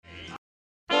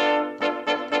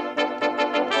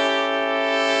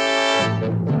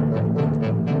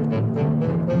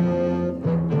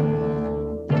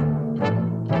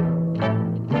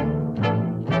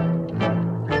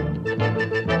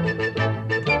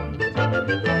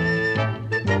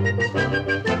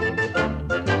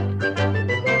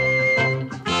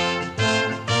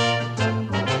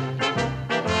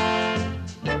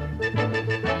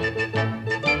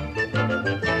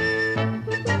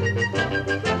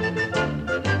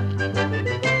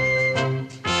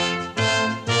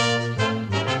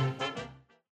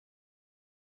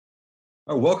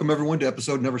All right, welcome everyone to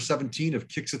episode number 17 of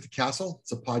Kicks at the Castle.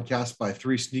 It's a podcast by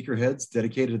three sneakerheads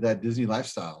dedicated to that Disney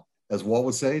lifestyle. As Walt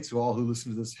would say to all who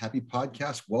listen to this happy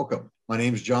podcast, welcome. My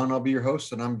name is John. I'll be your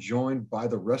host, and I'm joined by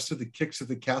the rest of the Kicks at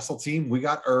the Castle team. We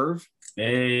got Irv.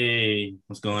 Hey,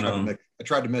 what's going on? I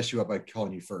tried to mess you up by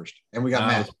calling you first. And we got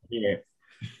Matt.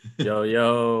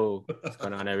 Yo, what's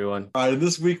going on, everyone? All right, and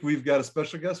this week we've got a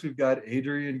special guest. We've got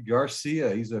Adrian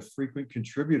Garcia. He's a frequent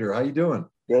contributor. How you doing?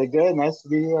 Very good. Nice to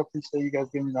be here. I appreciate you guys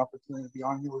giving me the opportunity to be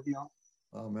on here with you.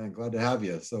 Oh, man, glad to have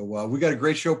you. So we got a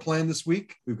great show planned this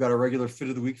week. We've got a regular Fit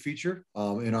of the Week feature.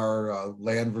 In our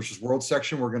Land versus World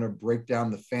section, we're going to break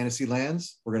down the fantasy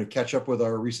lands. We're going to catch up with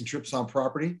our recent trips on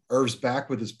property. Irv's back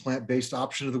with his plant-based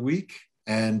option of the week.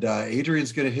 And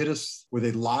Adrian's going to hit us with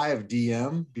a live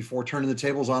DM before turning the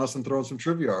tables on us and throwing some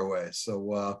trivia our way.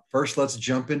 So first, let's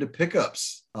jump into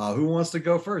pickups. Who wants to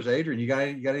go first? Adrian, you got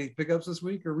any pickups this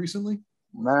week or recently?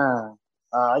 Man,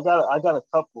 I got a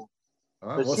couple.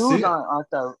 All right, the shoes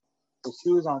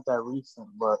aren't that recent,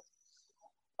 but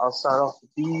I'll start off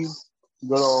with these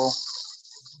good old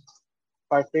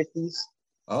 550s.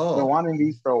 Oh, been wanting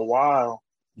these for a while.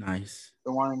 Nice.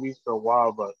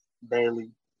 But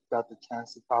barely got the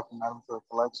chance to top them out into a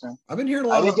collection. I've been hearing a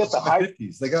lot about the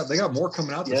 550s. They got more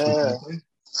coming out this week.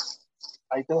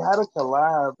 Like they had a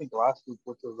collab, I think last week,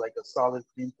 which was like a solid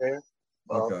cream pair.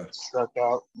 Okay. Struck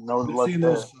out. No I've luck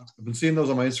there. been seeing those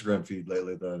on my Instagram feed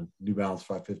lately. The New Balance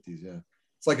 550s. Yeah,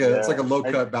 it's like a low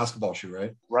cut basketball shoe,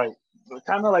 right? Right.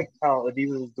 Kind of like how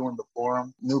Adidas was doing the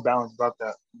Forum. New Balance brought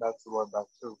that basketball back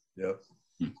too. Yep.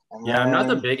 I'm not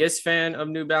the biggest fan of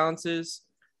New Balances,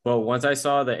 but once I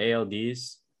saw the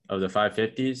ALDs of the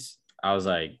 550s, I was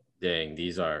like, dang,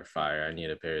 these are fire. I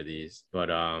need a pair of these.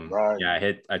 But I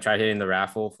tried hitting the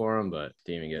raffle for them, but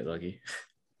didn't even get lucky.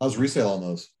 How's resale on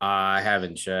those? I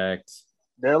haven't checked.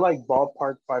 They're like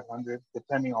ballpark 500,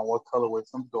 depending on what colorway.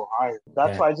 Some go higher.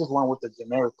 That's why I just went with the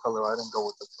generic color. I didn't go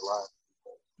with the collab.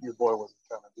 Your boy wasn't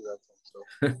trying to do that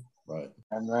to him. So. Right.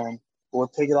 And then we'll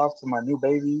take it off to my new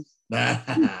babies.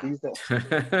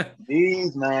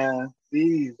 These.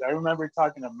 I remember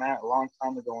talking to Matt a long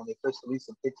time ago when they first released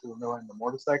some pictures of me on the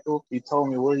motorcycle. He told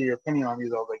me, what are your opinion on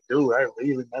these? I was like, dude, I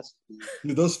really messed with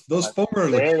these. Dude, those foam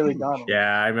runners look huge.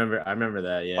 Yeah, I remember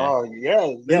that. Yeah. Oh,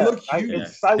 yeah. They look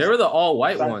huge. They were the all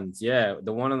white ones. Yeah.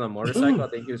 The one on the motorcycle, I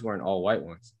think he was wearing all white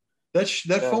ones. That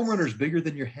foam runner is bigger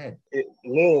than your head. It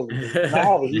lives. I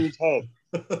have a huge head.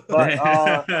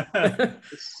 But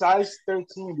size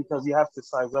 13 because you have to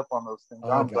size up on those things.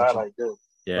 I'm glad I did.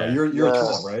 Yeah, you're a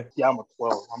 12, right? Yeah, I'm a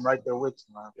 12. I'm right there with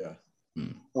you, man. Yeah.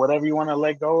 Whatever you want to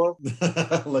let go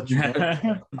of. Let you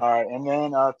know. All right, and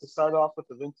then to start off with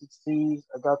the vintage tees,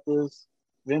 I got this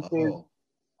vintage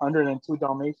 102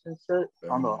 Dalmatian shirt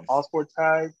on the All Sport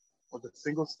tag with a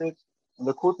single stitch. And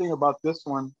the cool thing about this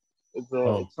one is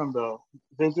it's from the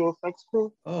Visual Effects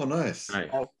crew. Oh, nice.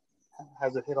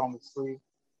 Has a hit on the sleeve.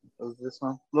 It was this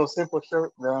one. A little simple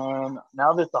shirt. Then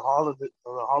now that the holidays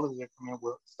are coming,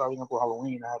 we're starting up with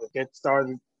Halloween. I had to get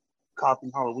started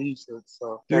copying Halloween shirts.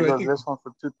 So this one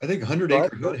for I think 100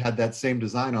 Acre Hood had that same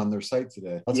design on their site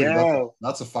today.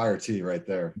 That's a fire tee right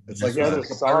there. It's like a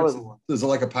solid one. Is it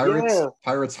like a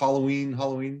Pirates Halloween?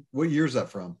 What year is that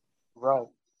from? Right.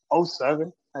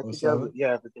 07. I think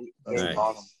that's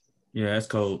awesome. Yeah, that's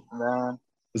cool. Man.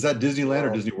 Is that Disneyland or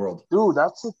Disney World? Dude,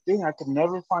 that's the thing. I could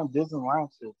never find Disneyland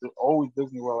shirts. They're always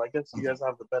Disney World. I guess you guys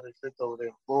have the better shirts over there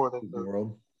in Florida. Disney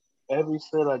World. Every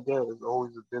shirt I get is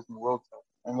always a Disney World type.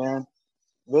 And then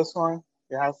this one,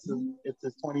 it's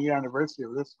the 20-year anniversary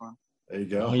of this one. There you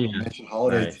go. Oh, yeah. Mentioned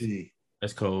holiday tee.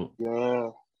 That's cool. Yeah.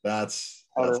 That's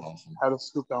awesome. Had to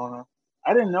scoop that one up.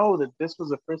 I didn't know that this was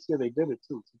the first year they did it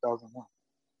too, 2001.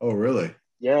 Oh, really?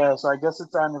 Yeah, so I guess it's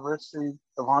the anniversary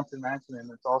of Haunted Mansion, and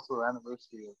it's also the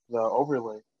anniversary of the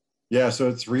overlay. Yeah, so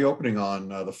it's reopening on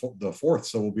the 4th,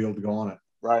 so we'll be able to go on it.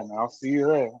 Right, now I'll see you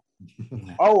there.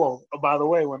 By the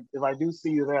way, if I do see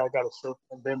you there, I got to ship.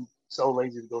 I've been so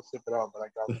lazy to go ship it out, but I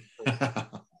got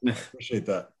it. Appreciate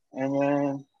that. And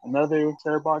then another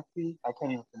Cherbox tee. I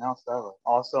can't even pronounce that one.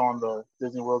 Also on the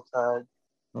Disney World tag.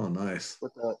 Oh, nice.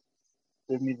 With the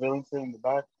Disney villain in the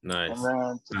back. Nice. And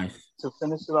then to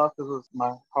finish it off, this was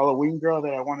my Halloween girl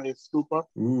that I wanted to scoop up.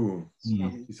 Ooh.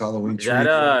 It's Halloween tree. Is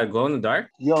that glow in the dark?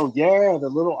 Yo, yeah, the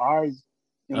little eyes.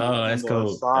 That's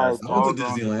cool. That one's a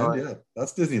Disneyland. Yeah,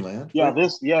 that's Disneyland.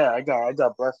 Yeah, I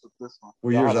got blessed with this one.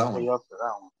 What year is that one? Up for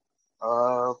that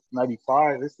one.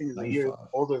 95. This thing is 95. A year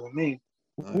older than me.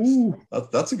 Nice.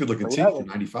 That's a good looking tee for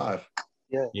 95.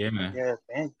 Yeah,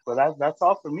 thanks. But that's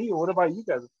all for me. What about you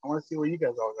guys? I want to see what you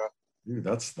guys all got. Dude,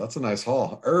 that's a nice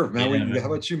haul. Irv, man, Yeah, man. how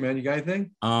about you, man? You got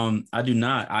anything? I do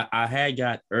not. I had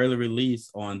got early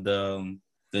release on the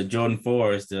Jordan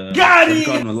 4s, Got what do you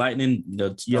call it! them, the Lightning,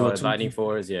 the yellow Lightning 2.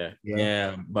 fours, yeah.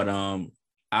 Yeah, but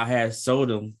I had sold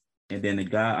them, and then the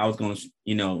guy I was gonna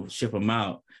ship them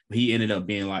out. He ended up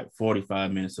being like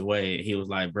 45 minutes away. He was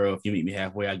like, "Bro, if you meet me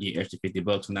halfway, I get extra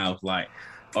 $50." And I was like,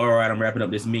 "All right, I'm wrapping up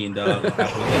this meeting, dog.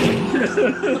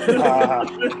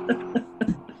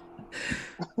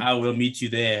 I will meet you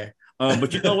there."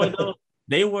 But you know what though?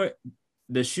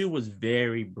 The shoe was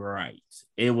very bright.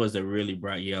 It was a really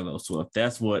bright yellow. So if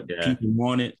that's what people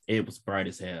wanted, it was bright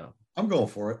as hell. I'm going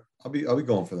for it. I'll be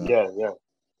going for that. Yeah.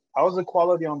 How was the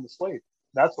quality on display?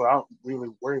 That's what I'm really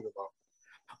worried about.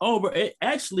 Oh, bro,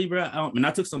 actually, bro,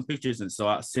 I took some pictures, and so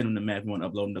I sent them to Matt if you want to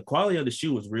upload them. The quality of the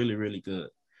shoe was really, really good.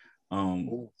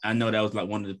 I know that was like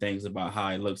one of the things about how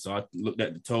it looked. So I looked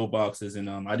at the toe boxes, and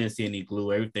I didn't see any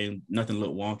glue. Everything, nothing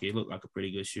looked wonky. It looked like a pretty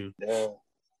good shoe. Yeah,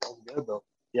 that's good though.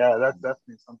 Yeah, that's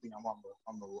definitely something I'm on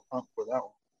the hunt for that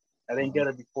one. I didn't get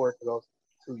it before because I was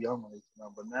too young,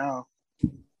 but now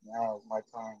is my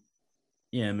time.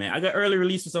 Yeah, man, I got early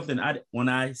release for something. When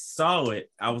I saw it,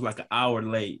 I was like an hour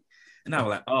late. And I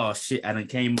was like, "Oh shit!" I done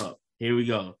came up. Here we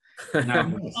go. And I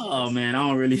was like, "Oh man, I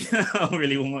don't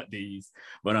really want these."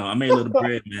 But I made a little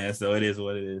bread, man. So it is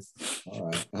what it is. All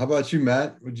right. How about you,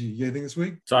 Matt? Did you get anything this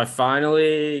week? So I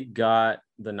finally got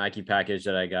the Nike package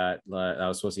that I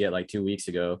was supposed to get like 2 weeks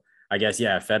ago. I guess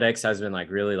FedEx has been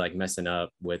like really like messing up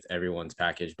with everyone's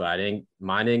package, but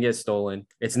mine didn't get stolen.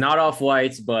 It's not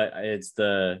off-whites, but it's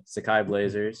the Sacai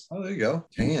Blazers. Oh, there you go.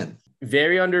 Tan.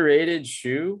 Very underrated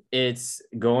shoe. It's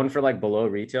going for like below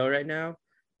retail right now,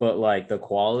 but like the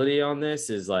quality on this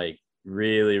is like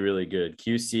really, really good.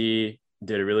 QC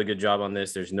did a really good job on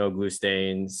this. There's no glue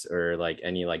stains or like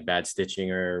any like bad stitching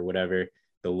or whatever.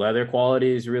 The leather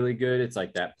quality is really good. It's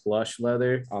like that plush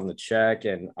leather on the check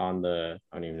and on the,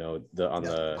 I don't even know,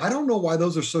 I don't know why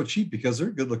those are so cheap because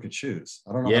they're good looking shoes.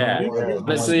 I don't know. Yeah.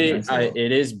 Honestly,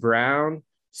 it is brown.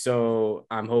 So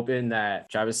I'm hoping that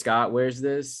Travis Scott wears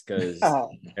this because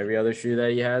every other shoe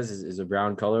that he has is a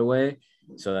brown colorway,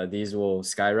 so that these will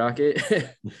skyrocket.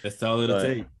 That's all it'll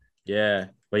take. Yeah.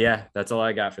 But yeah, that's all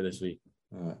I got for this week.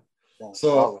 All right.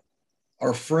 So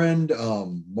our friend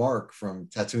Mark from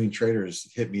Tattooing Traders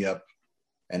hit me up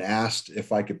and asked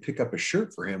if I could pick up a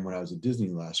shirt for him when I was at Disney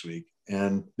last week.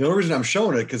 And the only reason I'm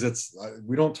showing it because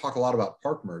we don't talk a lot about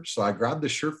park merch. So I grabbed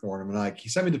this shirt for him and he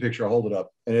sent me the picture. I hold it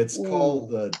up and it's called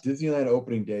the Disneyland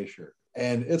Opening Day shirt.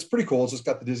 And it's pretty cool. It's just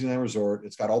got the Disneyland Resort.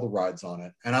 It's got all the rides on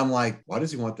it. And I'm like, why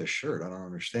does he want this shirt? I don't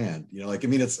understand.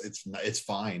 It's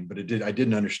fine, but I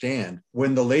didn't understand.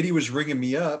 When the lady was ringing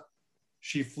me up,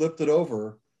 she flipped it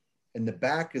over and the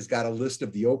back has got a list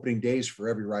of the opening days for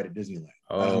every ride at Disneyland.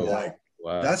 Oh,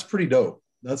 wow. That's pretty dope.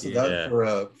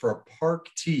 That for a park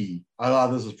tee. I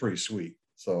thought this was pretty sweet.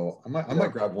 So I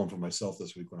might grab one for myself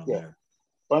this week when I'm there.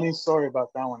 Funny story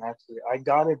about that one actually. I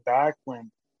got it back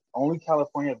when only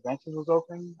California Adventures was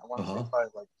open. I want to say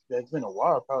probably it's been a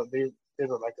while. Probably they did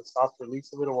like a soft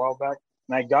release of it a while back.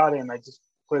 And I got it and I just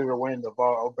put it away in the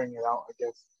vault. I'll bring it out, I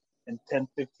guess, in 10,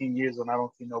 15 years when I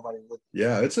don't see nobody with it.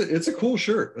 Yeah, it's a cool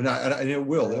shirt. And it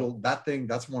will.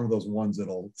 That's one of those ones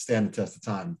that'll stand the test of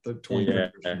time. 20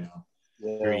 years from now.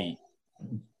 Yeah.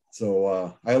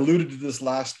 So I alluded to this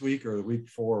last week or the week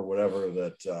before or whatever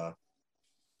that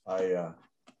I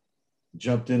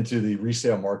jumped into the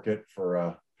resale market for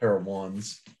a pair of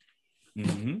ones.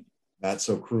 Mm-hmm. Matt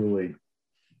so cruelly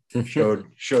showed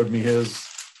me his.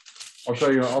 I'll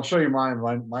show you mine.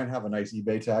 Mine have a nice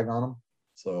eBay tag on them.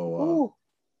 So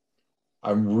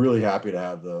I'm really happy to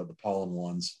have the pollen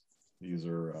ones. These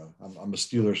are I'm a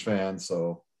Steelers fan,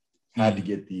 so had to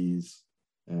get these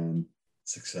and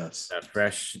success. That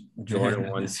fresh Jordan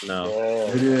 1 smell.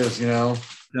 It is, Didn't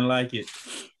like it.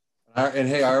 And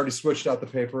hey, I already switched out the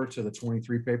paper to the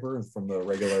 23 paper from the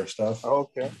regular stuff. Oh,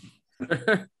 okay.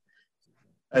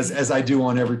 as I do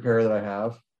on every pair that I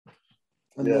have.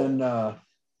 And then I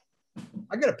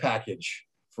got a package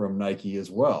from Nike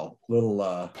as well. Little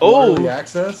early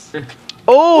access.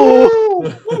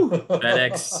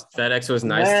 FedEx was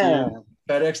nice to you.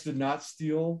 FedEx did not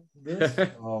steal this.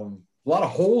 A lot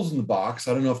of holes in the box.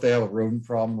 I don't know if they have a rodent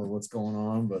problem or what's going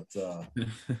on, but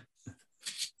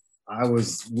I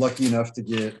was lucky enough to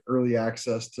get early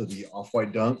access to the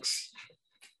Off-White Dunks,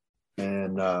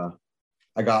 and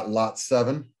I got lot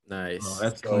 7. Nice. Oh,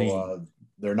 that's clean.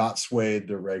 They're not suede;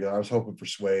 they're regular. I was hoping for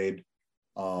suede.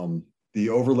 The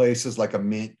overlace is like a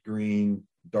mint green,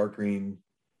 dark green,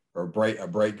 or a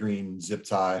bright green zip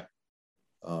tie.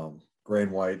 gray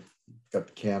and white, got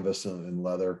the canvas and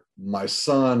leather. My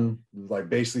son like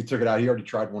basically took it out. He already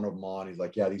tried one of them on. He's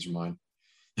like, yeah, these are mine.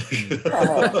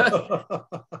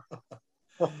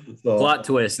 So, plot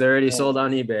twist, they're already sold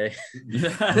on eBay.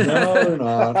 No, they're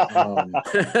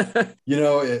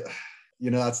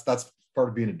not. That's part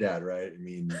of being a dad, right? I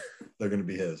mean, they're going to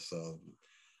be his. So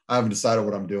I haven't decided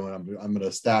what I'm doing. I'm going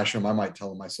to stash them. I might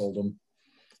tell him I sold them.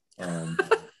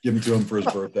 Give them to him for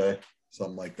his birthday,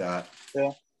 something like that.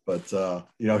 Yeah. But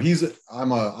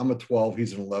I'm a 12.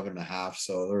 He's an 11 and a half.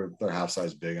 So they're half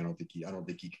size big. I don't think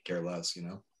he could care less.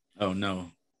 Oh no.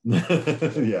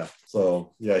 Yeah.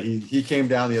 So yeah, he came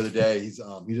down the other day. He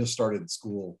just started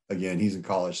school again. He's in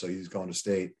college, so he's going to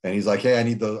state. And he's like, hey, I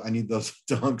need those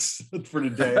dunks for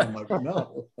today. I'm like,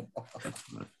 no.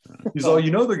 He's all,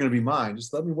 they're gonna be mine.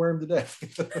 Just let me wear them today.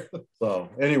 So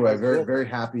anyway, very, very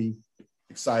happy,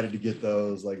 excited to get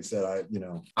those. Like I said,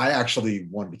 I actually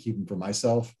wanted to keep them for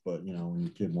myself, but when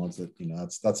your kid wants it,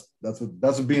 that's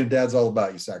what being a dad's all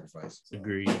about. You sacrifice. So.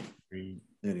 Agreed.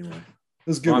 Anyway, it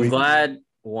was good. I'm glad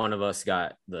one of us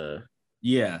got the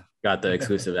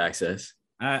exclusive access.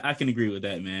 I can agree with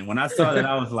that, man. When I saw that,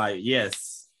 I was like,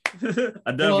 yes. Like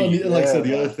I said,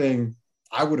 the other thing,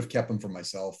 I would have kept them for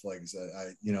myself. Like I said,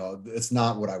 it's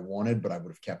not what I wanted, but I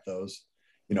would have kept those.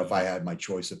 If I had my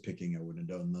choice of picking, I wouldn't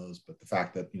have done those. But the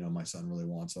fact that my son really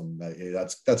wants them,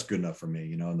 that's good enough for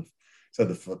me. And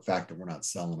the fact that we're not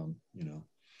selling them,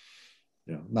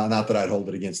 not that I'd hold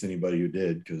it against anybody who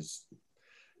did, because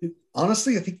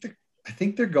honestly, I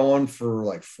think they're going for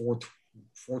like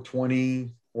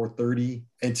 $420, $430.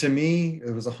 And to me,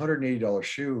 it was a $180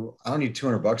 shoe. I don't need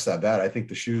 $200 that bad. I think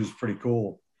the shoe is pretty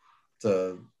cool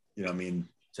to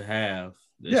have.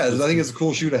 Yeah, I think it's a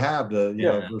cool shoe to have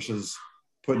versus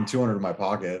putting 200 in my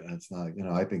pocket. And it's not,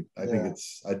 I think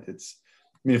it's,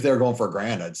 if they were going for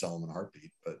 $1,000, I'd sell them in a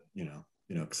heartbeat, but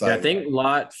I think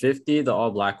lot 50, the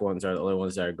all black ones are the only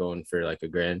ones that are going for like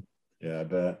 $1,000. Yeah, I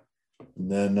bet.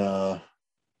 And then,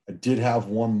 I did have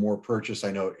one more purchase.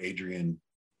 I know Adrian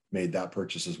made that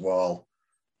purchase as well.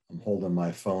 I'm holding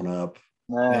my phone up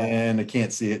and I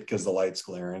can't see it because the light's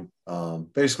glaring.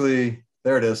 Basically,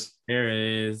 there it is. There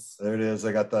it is.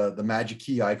 I got the Magic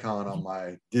Key icon on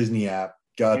my Disney app.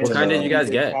 What kind did you guys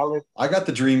get? I got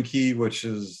the Dream Key, which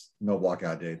is no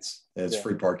blockout dates. It's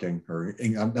free parking.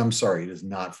 I'm sorry, it is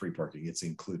not free parking. It's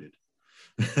included.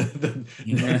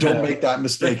 Don't make that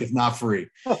mistake. It's not free.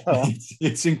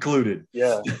 It's included.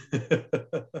 Yeah.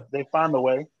 They found a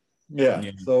way. Yeah.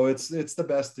 So it's the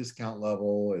best discount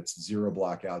level. It's 0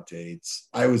 blackout dates.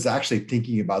 I was actually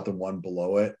thinking about the one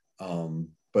below it.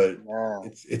 But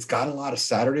it's got a lot of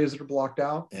Saturdays that are blocked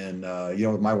out. And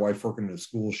with my wife working in a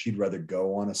school, she'd rather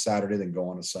go on a Saturday than go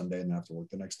on a Sunday and have to work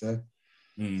the next day.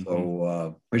 Mm-hmm.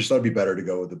 So I just thought it'd be better to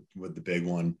go with the big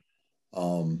one.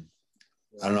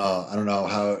 I don't know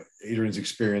how Adrian's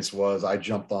experience was. I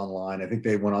jumped online. I think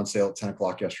they went on sale at 10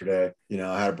 o'clock yesterday.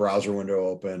 I had a browser window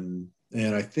open,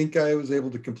 and I think I was able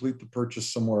to complete the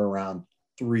purchase somewhere around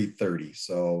 3:30.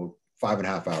 So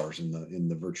 5.5 hours in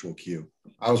the virtual queue.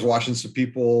 I was watching some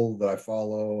people that I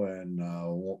follow, and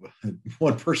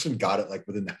one person got it like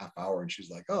within the half hour, and she's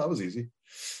like, "Oh, that was easy."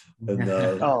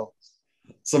 And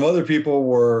some other people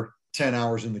were 10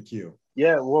 hours in the queue.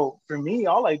 Yeah, well, for me,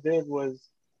 all I did was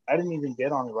I didn't even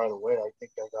get on it right away. I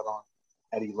think I got on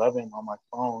at 11 on my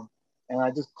phone, and I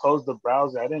just closed the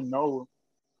browser. I didn't know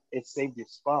it saved your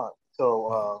spot.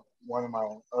 So one of my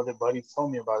other buddies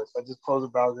told me about it. So I just closed the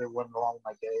browser, went along with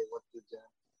my day, went to the gym,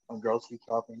 went grocery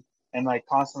shopping. And like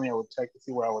constantly I would check to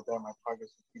see where I was at. My progress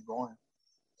would keep going.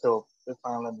 So it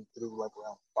finally let me through like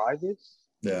around 5-ish.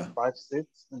 Yeah. 5, 6.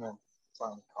 And then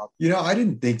finally copied. I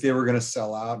didn't think they were going to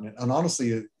sell out. And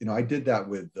honestly, I did that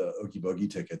with the Oogie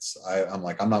Boogie tickets. I'm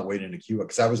like, I'm not waiting in a queue,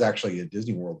 because I was actually at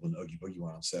Disney World when Oogie Boogie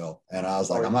went on sale. And I was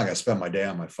like, I'm not going to spend my day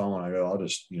on my phone. I'll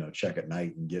just, check at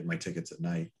night and get my tickets at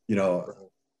night.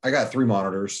 I got 3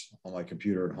 monitors on my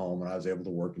computer at home, and I was able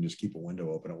to work and just keep a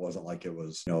window open. It wasn't like it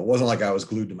wasn't like I was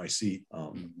glued to my seat.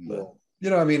 But,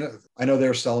 I know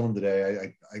they're selling them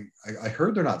today. I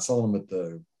heard they're not selling them at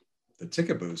the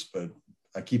ticket booths, but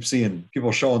I keep seeing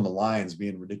people showing the lines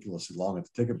being ridiculously long at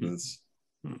the ticket booths.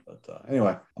 But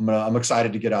anyway, I'm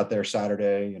excited to get out there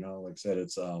Saturday. Like I said,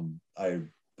 it's the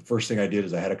first thing I did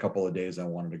is I had a couple of days I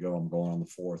wanted to go. I'm going on the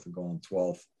 4th and going on the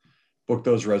 12th. Booked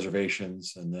those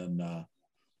reservations, and then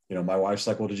my wife's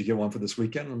like, "Well, did you get one for this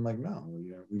weekend?" And I'm like, "No,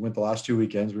 we went the last 2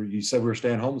 weekends. You said we were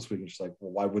staying home this weekend." She's like,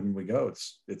 "Well, why wouldn't we go?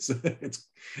 It's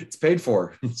paid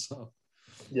for." So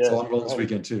I'm going this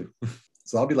weekend too.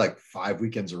 So I'll be like 5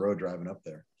 weekends a row driving up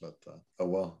there. But oh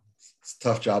well, it's a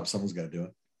tough job. Someone's got to do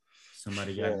it.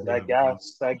 Somebody got that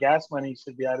gas money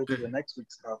should be added to the next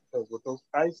week's stuff because with those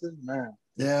prices, man.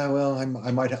 Yeah, well, I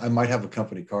might have a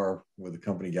company car with a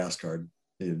company gas card.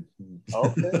 Okay.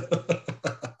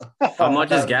 How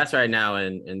much is gas right now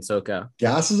in SoCal?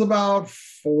 Gas is about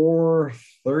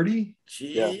 $4.30.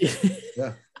 Gee.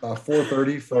 Yeah, about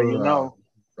 $4.30 for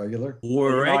regular.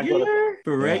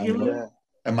 For regular. Yeah.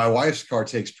 And my wife's car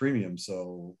takes premium,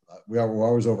 so we're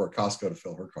always over at Costco to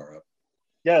fill her car up.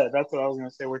 Yeah, that's what I was gonna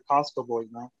say. We're Costco boys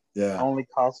now. Yeah, only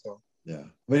Costco. Yeah,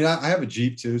 I mean, I have a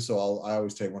Jeep too, so I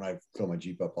always take when I fill my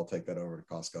Jeep up, I'll take that over to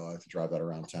Costco. I have to drive that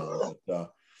around town,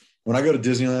 but when I go to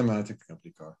Disneyland, man, I take the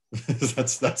company car.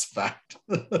 that's fact.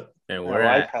 And we're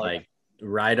at like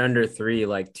right under 3,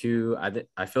 like 2.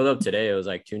 I filled up today. It was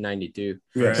like 292.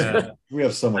 We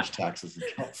have so much taxes in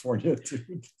California,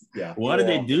 dude. Yeah. Why did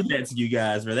they do that to you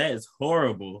guys? Bro, that is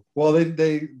horrible. Well,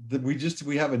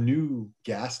 we have a new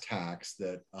gas tax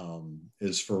that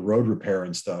is for road repair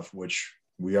and stuff, which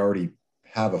we already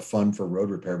have a fund for road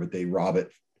repair, but they rob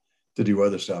it to do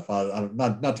other stuff.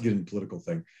 Not to get into political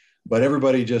thing, but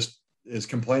everybody just is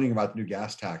complaining about the new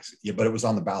gas tax. Yeah, but it was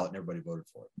on the ballot and everybody voted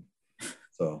for it.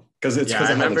 So because of how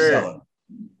they sell it.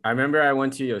 I remember I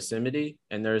went to Yosemite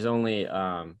and there's only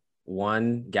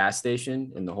one gas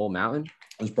station in the whole mountain.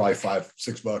 It was probably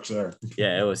 $5-6 there.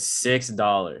 Yeah, it was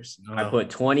 $6. I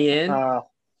put 20 in,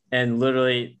 and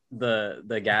literally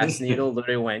the gas needle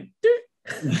literally went.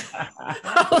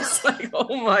 I was like,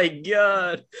 oh my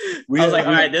god! I was like,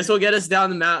 all right, this will get us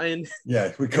down the mountain.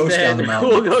 Yeah, we coast down the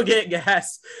mountain. We'll go get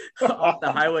gas off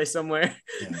the highway somewhere.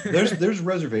 Yeah. There's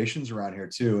reservations around here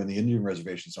too, and the Indian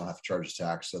reservations don't have to charge a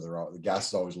tax, so the gas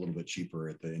is always a little bit cheaper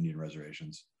at the Indian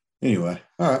reservations. Anyway,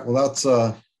 all right, well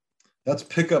that's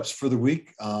pickups for the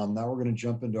week. Now we're going to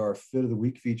jump into our fit of the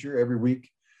week feature. Every week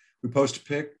we post a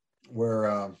pick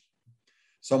where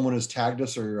someone has tagged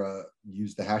us or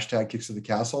used the hashtag Kicks to the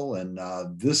Castle. And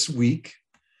this week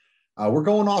we're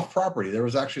going off property. There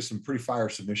was actually some pretty fire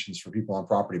submissions for people on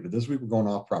property, but this week we're going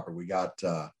off property. We got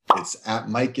it's at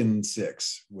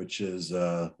Mike6, which is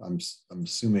I'm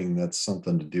assuming that's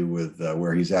something to do with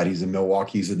where he's at. He's in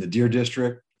Milwaukee. He's in the Deer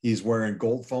District. He's wearing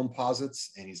gold foam posits,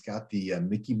 and he's got the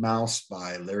Mickey Mouse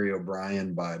by Larry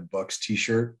O'Brien by Bucks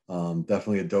t-shirt.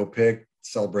 Definitely a dope pick.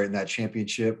 Celebrating that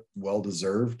championship, well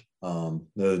deserved.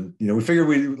 We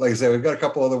figured like I said, we've got a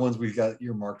couple other ones we've got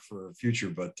earmarked for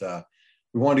future, but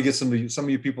we wanted to get some of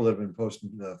you people that have been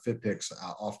posting the fit picks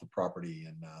off the property,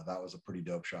 and that was a pretty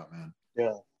dope shot, man.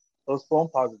 Yeah, those foam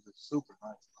posits are super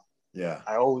nice. Yeah,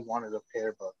 I always wanted a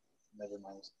pair, but never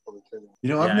managed to pull the trigger.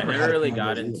 I've never really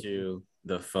got into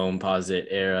the foam posit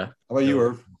era. How about you,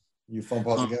 Irv? You foam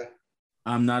posit guy?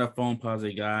 I'm not a foam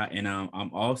posit guy, and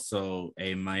I'm also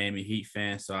a Miami Heat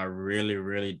fan, so I really,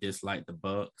 really dislike the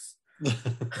Bucks.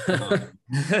 But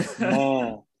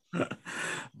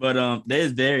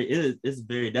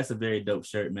that's a very dope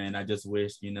shirt, man. I just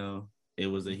wish it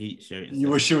was a Heat shirt. You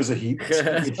wish it was a Heat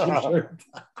shirt.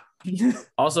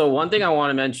 Also, one thing I want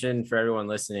to mention for everyone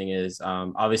listening is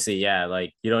obviously,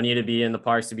 like you don't need to be in the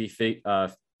parks to be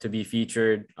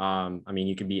featured. I mean,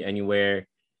 you could be anywhere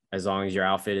as long as your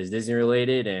outfit is Disney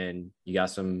related and you got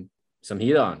some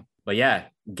heat on. But yeah,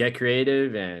 get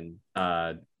creative and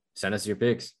send us your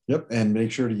pics. Yep, and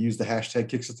make sure to use the hashtag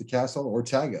Kicks at the Castle or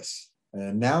tag us.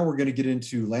 And now we're going to get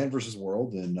into Land versus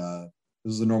World, and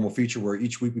this is a normal feature where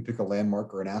each week we pick a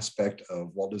landmark or an aspect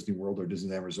of Walt Disney World or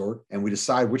Disneyland Resort, and we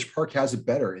decide which park has it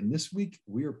better. And this week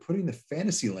we are putting the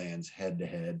Fantasylands head to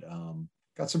head.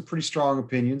 Got some pretty strong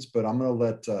opinions, but I'm gonna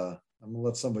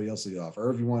let somebody else lead off.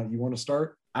 Irv, you want to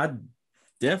start? I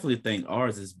definitely think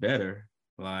ours is better.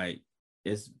 Like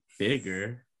it's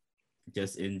bigger,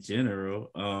 just in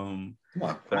general. Come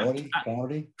on,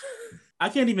 quality. I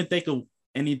can't even think of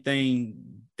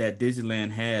anything that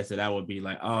Disneyland has that I would be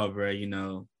like, oh, bro,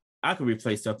 I could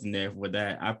replace something there with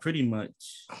that. I pretty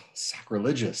much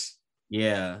sacrilegious.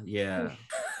 Yeah.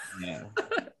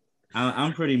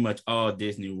 I'm pretty much all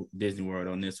Disney World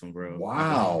on this one, bro.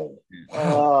 Wow.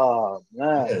 Oh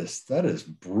man, that is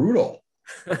brutal.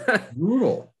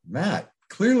 Brutal, Matt.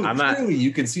 Clearly,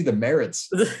 you can see the merits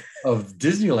of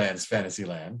Disneyland's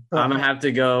Fantasyland. I'm gonna have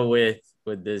to go with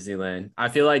Disneyland. I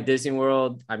feel like Disney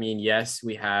World. I mean, yes,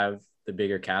 we have the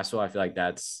bigger castle. I feel like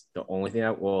that's the only thing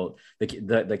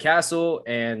the castle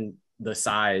and the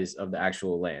size of the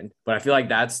actual land. But I feel like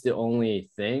that's the only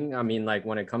thing. I mean, like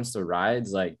when it comes to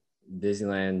rides, like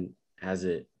Disneyland has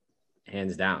it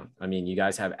hands down. I mean, you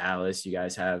guys have Alice, you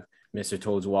guys have Mr.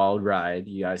 Toad's Wild Ride,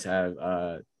 you guys have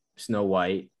Snow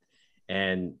White.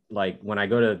 And like when I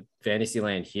go to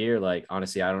Fantasyland here, like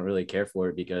honestly, I don't really care for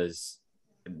it because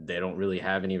they don't really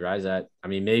have any rides I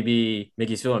mean, maybe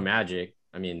Mickey's Philharmagic,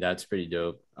 I mean, that's pretty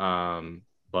dope.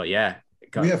 But yeah.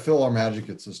 We have PhilharMagic.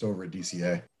 It's just over at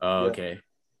DCA. Oh, okay.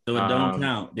 So it don't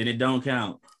count. Then it don't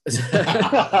count.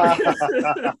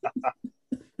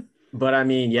 But I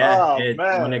mean, yeah,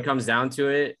 when it comes down to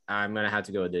it, I'm gonna have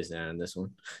to go with Disneyland on this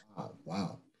one. Oh,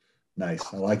 wow,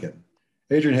 nice. I like it.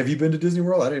 Adrian, have you been to Disney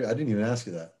World? I didn't even ask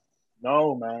you that.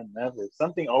 No, man, never.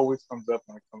 Something always comes up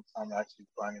when it comes time to actually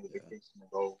planning the vacation to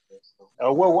go over there.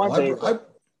 So, one day,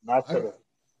 not today.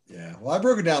 Yeah, well, I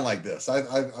broke it down like this.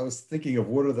 I was thinking of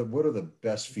what are the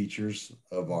best features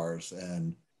of ours,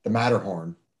 and the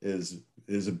Matterhorn is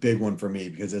a big one for me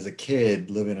because as a kid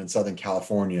living in Southern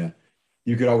California,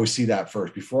 you could always see that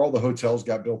first before all the hotels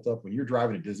got built up. When you're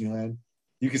driving to Disneyland,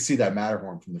 you could see that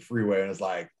Matterhorn from the freeway, and it's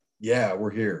like, yeah,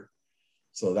 we're here.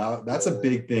 So that's a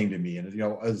big thing to me. And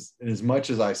as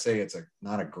much as I say it's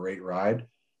not a great ride,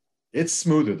 it's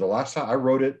smoother. The last time I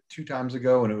rode it 2 times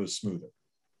ago, and it was smoother.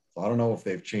 So I don't know if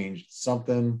they've changed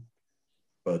something,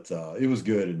 but it was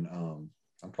good, and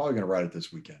I'm probably going to ride it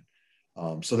this weekend.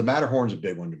 So the Matterhorn's a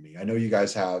big one to me. I know you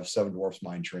guys have Seven Dwarfs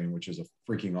Mine Train, which is a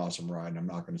freaking awesome ride. And I'm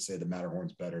not going to say the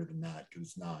Matterhorn's better than that because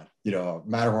it's not.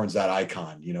 Matterhorn's that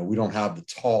icon. We don't have the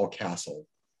tall castle,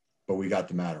 but we got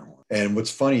the Matterhorn. And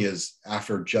what's funny is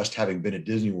after just having been at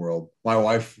Disney World, my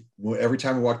wife, every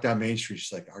time we walk down Main Street,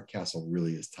 she's like, our castle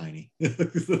really is tiny.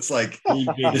 It's like,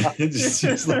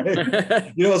 it's like,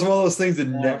 it's one of those things that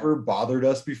never bothered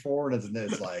us before. And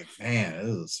it's like, man, this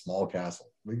is a small castle.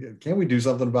 Can't we do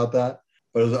something about that?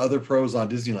 But there's other pros on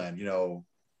Disneyland,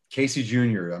 Casey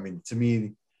Jr. I mean, to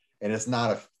me, and it's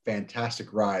not a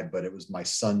fantastic ride, but it was my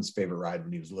son's favorite ride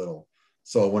when he was little.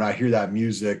 So when I hear that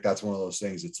music, that's one of those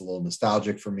things. It's a little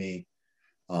nostalgic for me.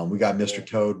 We got Mr.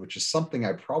 Toad, which is something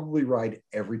I probably ride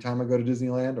every time I go to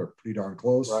Disneyland, or pretty darn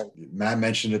close. Right. Matt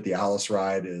mentioned it. The Alice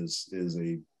ride is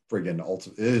a friggin'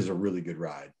 ultimate. It is a really good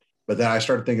ride. But then I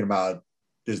started thinking about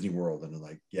Disney World, and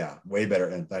like, yeah, way better.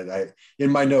 And I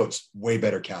in my notes, way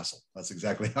better castle. That's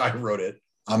exactly how I wrote it.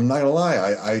 I'm not gonna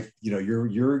lie.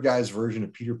 Your guys' version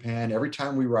of Peter Pan. Every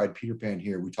time we ride Peter Pan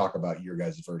here, we talk about your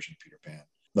guys' version of Peter Pan.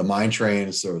 The mine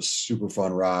train, so it was a super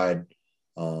fun ride.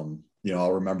 I'll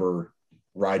remember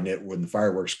riding it when the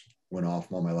fireworks went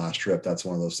off on my last trip. That's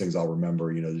one of those things I'll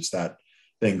remember, just that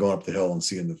thing going up the hill and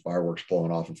seeing the fireworks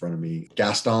blowing off in front of me.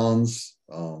 Gaston's,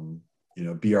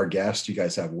 Be Our Guest. You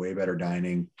guys have way better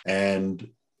dining. And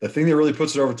the thing that really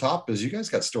puts it over top is you guys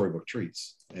got Storybook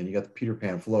Treats and you got the Peter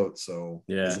Pan float. So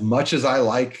as much as I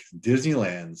like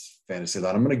Disneyland's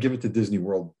Fantasyland, I'm going to give it to Disney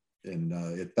World.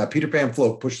 And that Peter Pan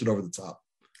float pushed it over the top.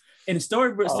 And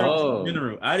Storybook Circus in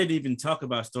general, I didn't even talk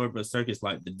about Storybook Circus,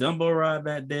 like the Dumbo ride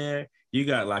back there. You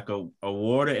got like a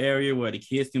water area where the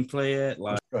kids can play at.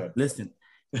 Like, listen,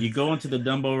 you go into the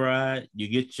Dumbo ride, you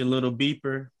get your little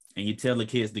beeper, and you tell the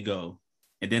kids to go.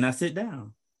 And then I sit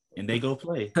down, and they go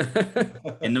play.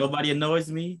 And nobody annoys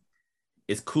me.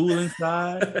 It's cool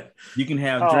inside. You can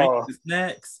have drinks and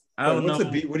snacks. I don't know.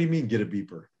 What do you mean get a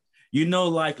beeper?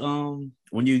 Like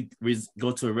when you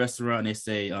go to a restaurant, they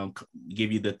say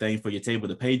give you the thing for your table,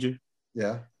 the pager.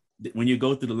 Yeah. When you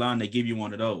go through the line, they give you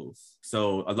one of those.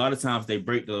 So a lot of times they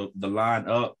break the line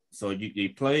up. So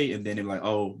you play, and then they're like,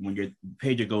 oh, when your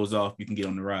pager goes off, you can get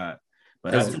on the ride.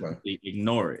 But I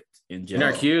ignore it in general.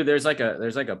 In our queue, there's like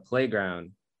a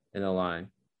playground in the line.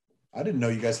 I didn't know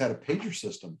you guys had a pager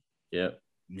system. Yep.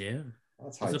 Yeah.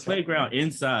 There's a playground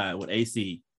inside with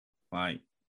AC. Like.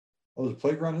 Oh, there's a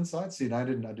playground inside? See, and I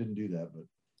didn't do that,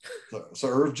 but so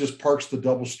Irv just parks the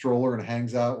double stroller and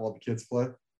hangs out while the kids play.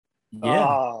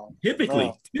 Yeah,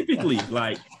 typically,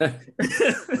 like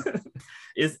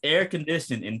it's air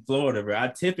conditioned in Florida, bro. I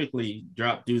typically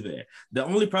drop through there. The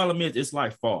only problem is it's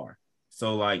like far.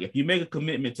 So like if you make a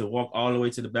commitment to walk all the way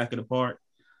to the back of the park,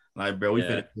 like bro, we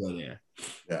finna go there.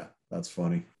 Yeah, that's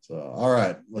funny. So all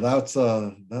right, well that's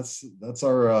our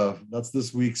that's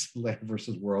this week's Land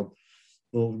versus World.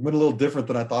 Went a little different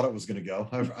than I thought it was going to go.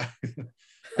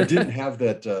 I didn't have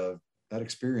that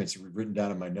experience written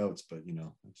down in my notes, but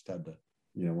I just had to,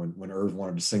 when Irv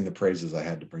wanted to sing the praises, I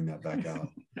had to bring that back out.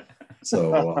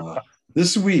 So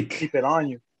this week, keep it on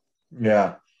you.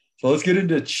 Yeah. So let's get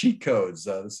into cheat codes.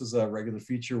 This is a regular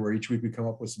feature where each week we come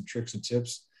up with some tricks and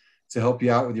tips to help you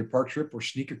out with your park trip or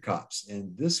sneaker cops.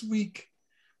 And this week,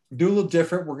 do a little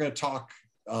different. We're going to talk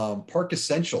park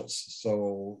essentials.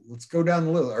 So let's go down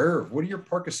the list. Irv, what are your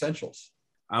park essentials?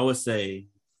 I would say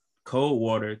cold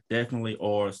water, definitely,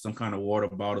 or some kind of water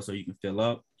bottle so you can fill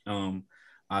up.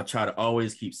 I try to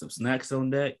always keep some snacks on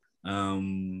deck.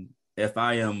 If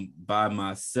I am by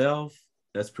myself,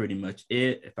 that's pretty much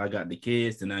it. If I got the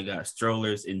kids, then I got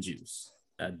strollers and juice.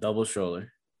 A double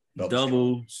stroller.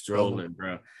 Double stroller,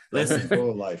 bro. Listen,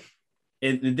 full of life.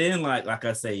 and then like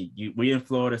I say, we in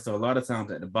Florida, so a lot of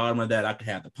times at the bottom of that, I could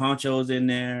have the ponchos in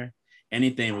there.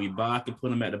 Anything we buy, I can put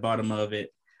them at the bottom of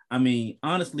it. I mean,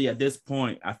 honestly, at this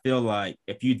point, I feel like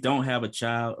if you don't have a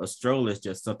child, a stroller is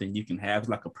just something you can have. It's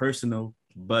like a personal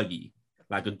buggy,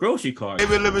 like a grocery cart.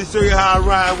 Baby, let me show you how I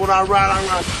ride. When I ride, I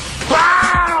ride.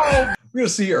 Wow! We're gonna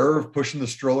see Irv pushing the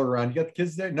stroller around. You got the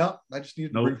kids there? No, I just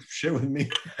need to bring some shit with me.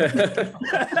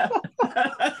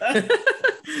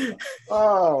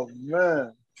 Oh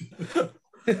man.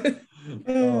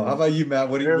 How about you, Matt?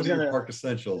 What are your park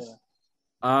essentials?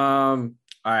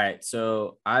 All right,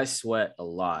 so I sweat a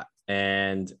lot,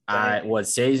 and what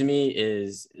saves me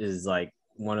is like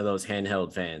one of those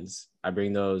handheld fans. I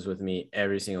bring those with me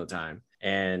every single time,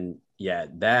 and yeah,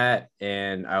 that,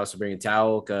 and I also bring a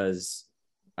towel because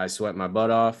I sweat my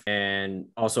butt off, and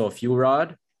also a fuel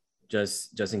rod,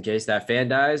 just in case that fan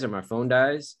dies or my phone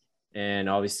dies. And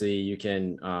obviously, you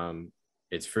can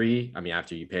it's free. I mean,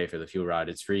 after you pay for the fuel rod,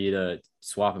 it's free to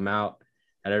swap them out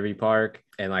at every park.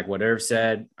 And like what Irv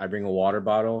said, I bring a water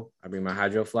bottle. I bring my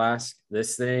hydro flask.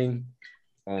 This thing,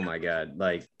 oh my God,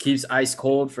 like keeps ice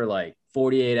cold for like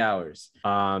 48 hours.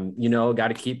 You know, got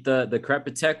to keep the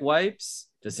Crepitech wipes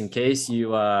just in case you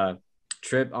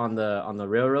trip on the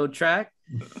railroad track.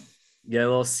 Get a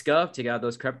little scuff, take out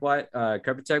those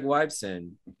Crepitech wipes,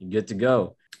 and you're good to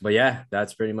go. But yeah,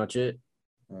 that's pretty much it.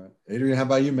 All right. Adrian, how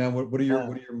about you, man? What are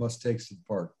your must takes to the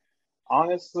park?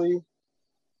 Honestly,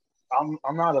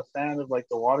 I'm not a fan of like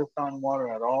the water fountain water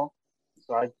at all.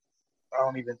 So I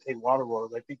don't even take water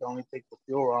bottles. I think I only take the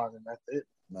fuel rod, and that's it.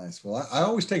 Nice. Well, I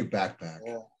always take a backpack.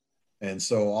 Yeah. And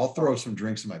so I'll throw some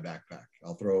drinks in my backpack.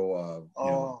 I'll throw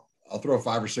I'll throw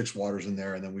 5 or 6 waters in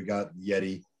there, and then we got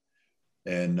Yeti.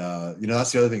 And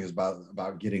that's the other thing is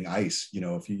about getting ice.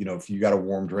 If you got a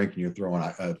warm drink and you're throwing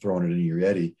it in your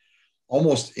Yeti,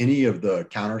 almost any of the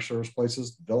counter service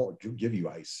places, they'll give you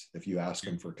ice. If you ask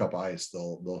them for a cup of ice,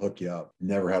 they'll hook you up.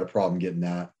 Never had a problem getting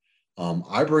that.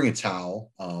 I bring a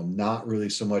towel, not really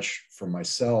so much for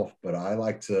myself, but I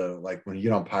like when you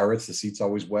get on Pirates, the seat's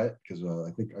always wet because I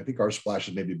think our splash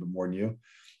is maybe a bit more than you.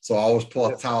 So I always pull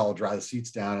out the towel, dry the seats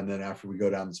down, and then after we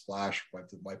go down the splash, wipe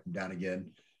them down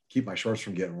again. Keep my shorts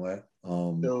from getting wet.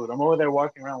 Dude, I'm over there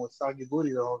walking around with soggy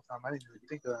booty the whole time. I didn't even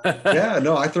think of that. Yeah,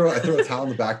 no, I throw a towel in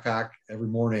the backpack every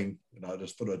morning, and I'll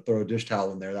just throw a dish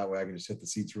towel in there. That way I can just hit the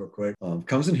seats real quick.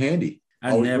 Comes in handy.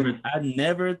 I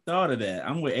never thought of that.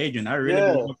 I'm with Adrian. I really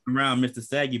been walking around Mr.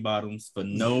 Saggy Bottoms for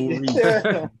no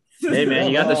reason. Hey man,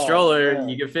 you got the stroller. Yeah.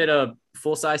 You can fit a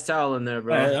full-size towel in there,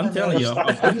 bro. I'm telling you,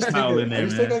 I just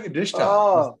take like a dish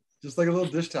towel, just like a little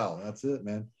dish towel. That's it,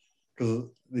 man.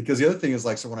 Because the other thing is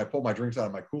so when I pull my drinks out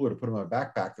of my cooler to put them in my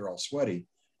backpack, they're all sweaty.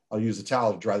 I'll use a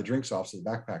towel to dry the drinks off so the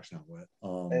backpack's not wet.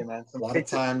 Hey man, a lot of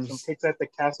times some picks at the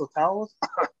Castle towels.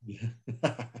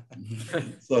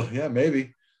 So yeah,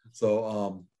 maybe. So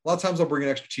a lot of times I'll bring an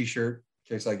extra t-shirt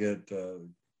in case I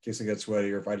get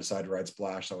sweaty, or if I decide to ride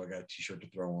splash, so I got a t-shirt to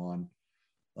throw on.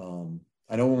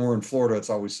 I know when we're in Florida, it's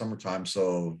always summertime,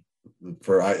 so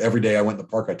every day I went in the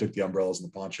park, I took the umbrellas and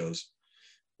the ponchos.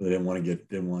 They didn't want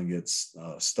to get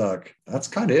stuck. That's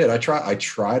kind of it. I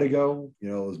try to go,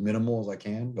 as minimal as I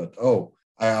can. But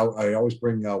I always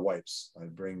bring wipes. I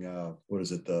bring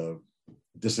the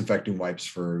disinfecting wipes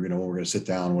for when we're going to sit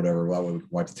down, whatever. That way we can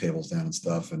wipe the tables down and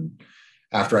stuff. And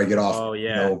after I get off,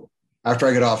 after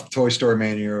I get off Toy Story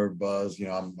Mania or Buzz,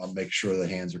 I'm making sure the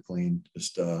hands are clean.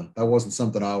 Just that wasn't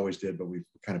something I always did, but we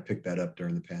kind of picked that up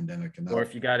during the pandemic. Or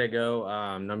if you got to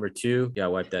go number 2, you got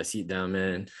to wipe that seat down,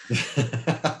 man.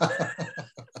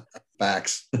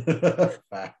 Facts.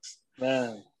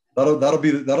 Man. That'll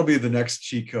be the next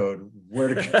cheat code.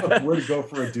 Where to go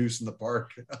for a deuce in the park.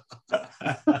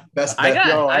 Best. I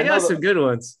got some good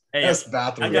ones. Best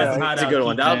bathroom. That's a good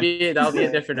one. That'll be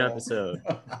a different episode.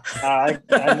 I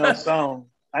know some.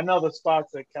 I know the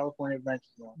spots at California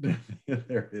Adventure.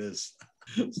 There it is.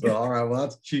 So all right, well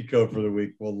that's a cheat code for the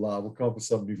week. We'll come up with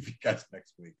something new for you guys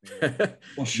next week.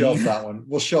 We'll shelf that one.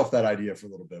 We'll shelf that idea for a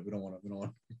little bit. We don't want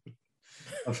to.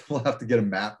 We'll have to get a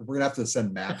map. We're gonna have to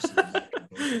send maps.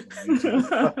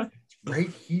 It's right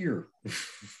here.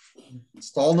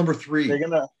 Stall number 3. They're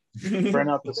gonna burn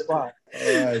out the spot.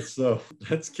 All right, so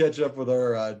let's catch up with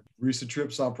our recent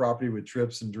trips on property with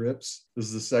Trips and Drips. This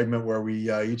is a segment where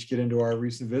we each get into our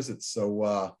recent visits.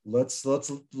 So let's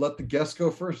let the guests go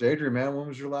first. Adrian, man, when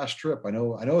was your last trip? I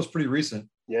know it's pretty recent.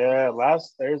 Yeah,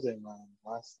 last Thursday, man.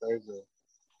 Last Thursday.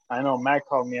 I know Matt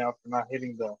called me out for not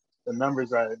hitting the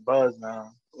numbers right at Buzz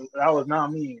now. That was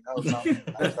not me.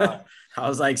 I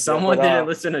was like, someone didn't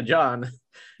listen to John.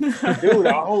 Dude,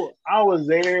 I was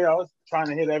there. I was trying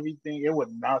to hit everything. It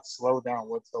would not slow down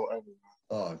whatsoever.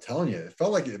 Oh, I'm telling you, it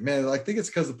felt like it, man. I think it's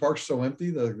because the park's so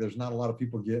empty. There's not a lot of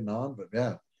people getting on, but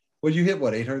yeah. Would you hit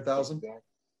what 800,000?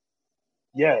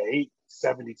 Yeah,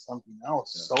 870 something. That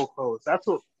was so close. That's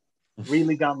what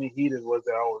really got me heated was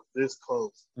that I was this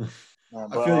close. But,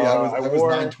 I feel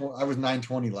you. I was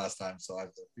 920 last time, so I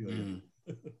feel you.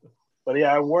 But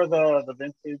yeah, I wore the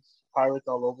vintage Pirates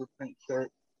All Over print shirt,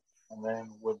 and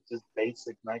then with just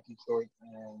basic Nike shorts,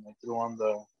 and I threw on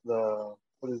the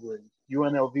what is it,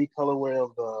 UNLV colorway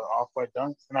of the Off-White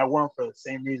Dunks, and I wore them for the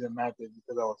same reason Matt did,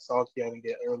 because I was salty I didn't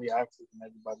get early access and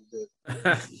everybody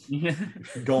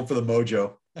did. Going for the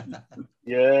mojo.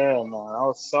 Yeah, man, I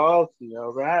was salty. I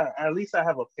was like, at least I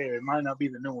have a pair. It might not be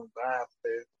the new one, but I have a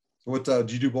pair. So what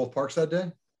did you do both parks that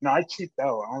day? No, I cheaped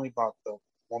out. I only bought the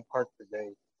one park per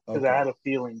day because I had a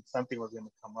feeling something was going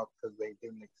to come up because they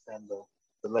didn't extend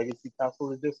the legacy pass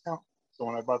holder discount. So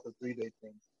when I bought the 3-day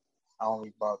thing, I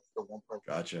only bought the one park.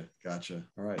 Gotcha.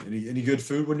 All right. Any good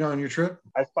food when you're on your trip?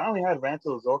 I finally had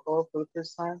Rancho Zocalo for the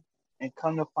first time, and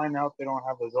come to find out they don't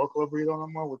have a Zocalo burrito no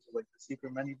more, which is like the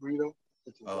secret menu burrito,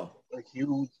 which is a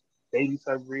huge baby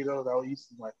type burrito. That used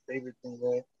to be my favorite thing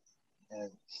there,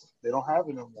 and they don't have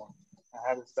it no more. I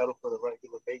had to settle for the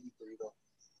regular baby burrito.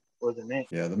 Wasn't it?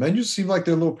 Yeah, the menus seem like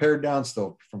they're a little pared down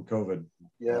still from COVID.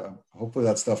 Yeah. Hopefully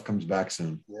that stuff comes back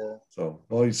soon. Yeah. So,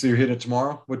 well, you see, you're hitting it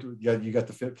tomorrow. What you got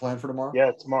the fit plan for tomorrow?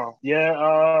 Yeah, tomorrow.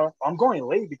 Yeah, I'm going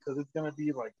late because it's gonna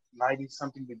be like 90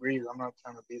 something degrees. I'm not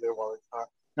trying to be there while it's hot.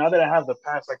 Now that I have the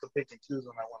pass, I can pick and choose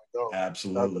when I want to go.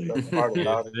 Absolutely. That's the part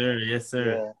about it. Yes,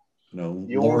 sir. Yeah.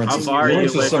 Lawrence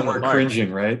is somewhat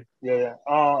cringing, right? Yeah.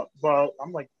 But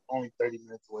I'm like only 30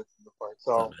 minutes away from the park,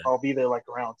 so I'll be there like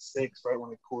around 6, right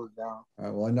when it cools down. All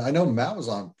right. Well, I know Matt was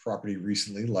on property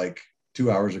recently, like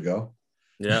 2 hours ago.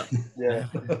 Yeah. Yeah.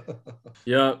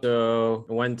 Yeah. So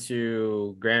I went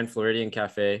to Grand Floridian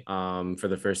Cafe for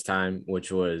the first time,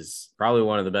 which was probably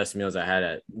one of the best meals I had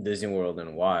at Disney World in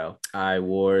a while. I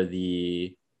wore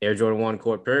the Air Jordan 1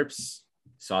 Court Perps.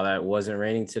 Saw that it wasn't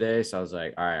raining today, so I was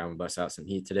like, all right, I'm gonna bust out some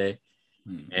heat today.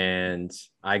 And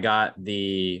I got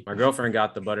my girlfriend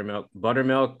got the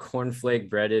buttermilk cornflake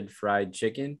breaded fried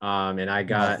chicken. And I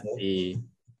got and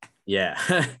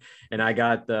I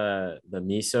got the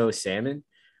miso salmon.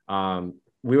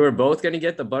 We were both gonna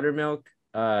get the buttermilk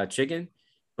chicken,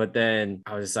 but then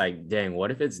I was just like, dang,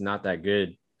 what if it's not that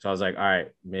good? So I was like, all right,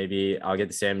 maybe I'll get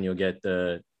the salmon, you'll get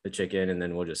the chicken, and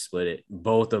then we'll just split it.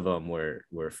 Both of them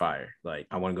were fire. Like,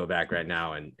 I want to go back right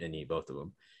now and eat both of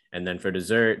them. And then for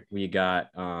dessert, we got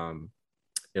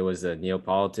it was a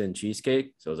Neapolitan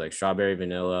cheesecake. So it was like strawberry,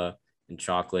 vanilla, and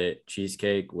chocolate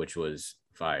cheesecake, which was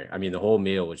fire. I mean, the whole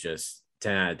meal was just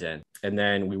 10 out of 10. And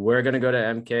then we were gonna go to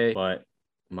MK, but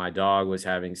my dog was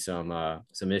having some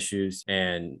issues,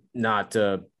 and not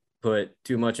to put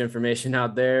too much information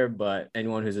out there, but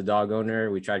anyone who's a dog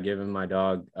owner, we tried giving my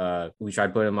dog, we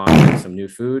tried putting him on some new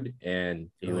food, and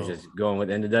he was just going with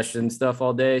indigestion stuff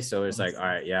all day. So it's like, all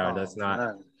right,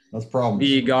 that's problem.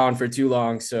 Be gone for too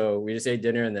long. So we just ate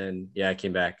dinner, and then I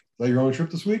came back. Is that your own trip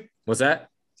this week? What's that?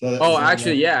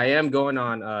 Actually, I am going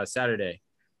on Saturday.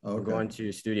 I'm going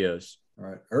to studios. All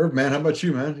right. Herb, man, how about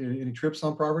you, man? Any trips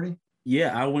on property?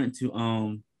 Yeah, I went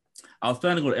to I was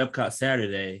planning to go to Epcot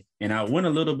Saturday, and I went a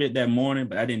little bit that morning,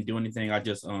 but I didn't do anything. I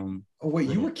just Oh wait,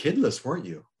 you were kidless, weren't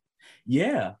you?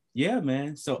 Yeah,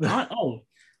 man. So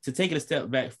to take it a step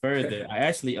back further, I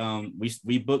actually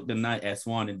we booked the night at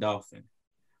Swan and Dolphin,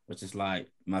 which is like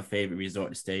my favorite resort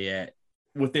to stay at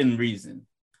within reason.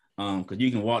 Because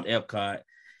you can walk to Epcot.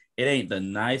 It ain't the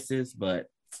nicest, but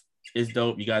it's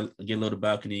dope. You got to get a little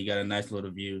balcony, you got a nice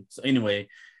little view. So anyway,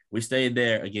 we stayed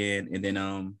there again, and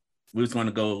then we was going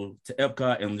to go to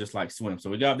Epcot and just like swim. So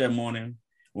we got up that morning.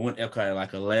 We went to Epcot at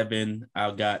like 11.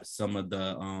 I got some of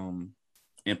the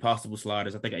Impossible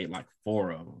sliders. I think I ate like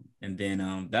 4 of them. And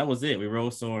then that was it. We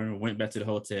rode soaring, went back to the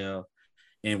hotel,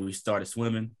 and we started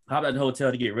swimming. Hopped out the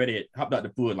hotel to get ready. Hopped out the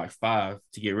pool at like 5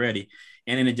 to get ready.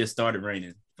 And then it just started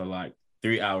raining for like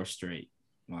 3 hours straight.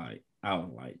 Like, I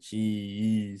was like,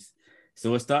 geez.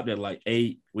 So it stopped at like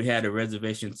 8. We had a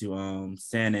reservation to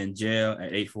San Angel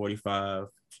at 8:45.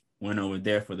 Went over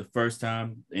there for the first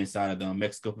time inside of the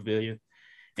Mexico Pavilion.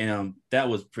 And that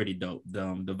was pretty dope.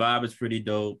 The vibe is pretty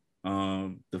dope.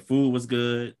 The food was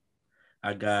good.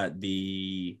 I got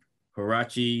the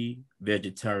Huarache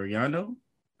Vegetariano.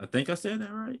 I think I said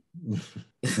that right.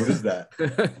 What is that?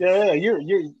 Yeah,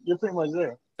 you're pretty much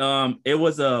there. It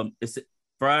was it's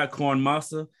fried corn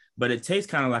masa, but it tastes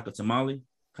kind of like a tamale,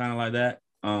 kind of like that.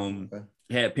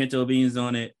 It had pinto beans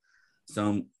on it,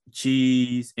 some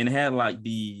cheese, and it had like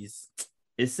these,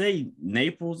 it say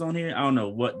Naples on here. I don't know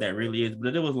what that really is,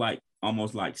 but it was like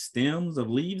almost like stems of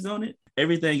leaves on it.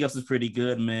 Everything else is pretty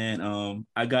good, man.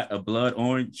 I got a blood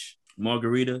orange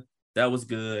margarita. That was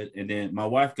good. And then my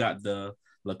wife got the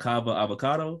La Cava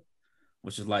avocado,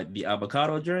 which is like the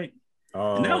avocado drink.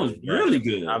 Oh, and that was really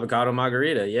good. Avocado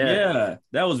margarita, yeah. Yeah,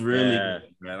 that was really good,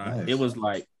 man. Nice. It was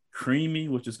like creamy,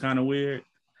 which is kind of weird,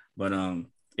 but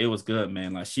it was good,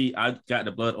 man. Like I got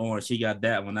the blood orange, she got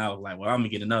that one. I was like, well, I'm gonna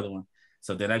get another one.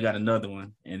 So then I got another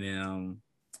one, and then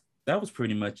that was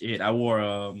pretty much it. I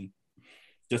wore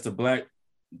just a black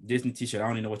Disney t-shirt. I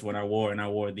don't even know which one I wore, and I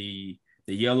wore the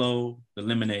yellow, the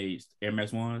lemonades, Air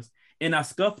Max ones, and I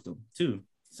scuffed them too.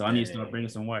 So I need to start bringing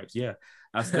some wipes. Yeah,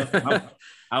 I scuffed them.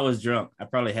 I was drunk. I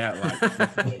probably had like.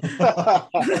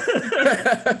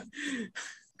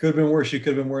 Could have been worse. She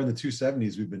could have been wearing the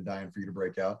 270s we've been dying for you to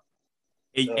break out.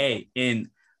 Hey, and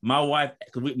my wife,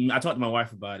 because I talked to my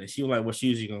wife about it. She was like, what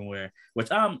shoes are you going to wear? Which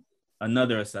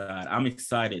another aside, I'm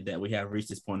excited that we have reached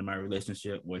this point in my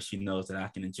relationship where she knows that I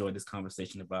can enjoy this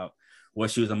conversation about what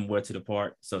shoes I'm going to wear to the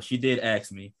park. So she did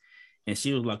ask me, and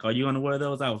she was like, are you going to wear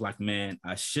those? I was like, man,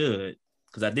 I should,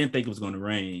 because I didn't think it was going to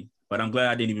rain. But I'm glad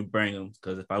I didn't even bring them,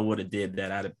 because if I would have did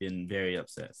that, I'd have been very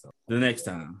upset. So the next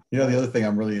time. You know, the other thing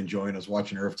I'm really enjoying is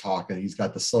watching Irv talk, and he's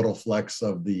got the subtle flex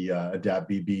of the Adapt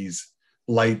BB's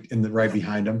light right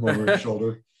behind him over his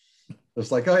shoulder.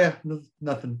 It's like, oh yeah,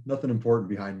 nothing important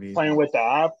behind me. Playing with the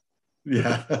app.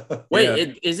 Yeah.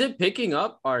 Wait, is it picking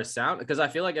up our sound? Because I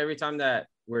feel like every time that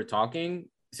we're talking,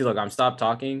 see, look, I'm stopped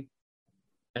talking,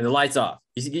 and the light's off.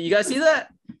 You guys see that?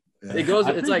 Yeah. It goes.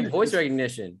 It's like voice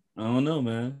recognition. I don't know,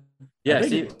 man. Yeah,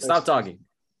 see, stop talking.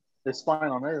 It's fine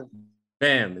on there.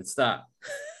 Bam, it stopped.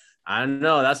 I don't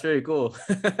know. That's very cool.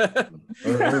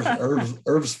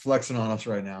 Irv's flexing on us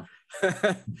right now.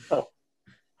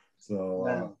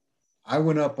 So I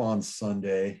went up on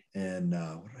Sunday, and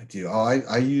what did I do?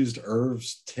 I used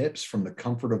Irv's tips from the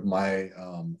comfort of my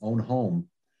own home.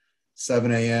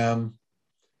 7 a.m.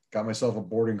 Got myself a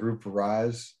boarding group for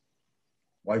Rise.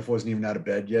 Wife wasn't even out of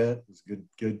bed yet. It was a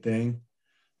good thing.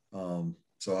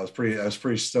 So I was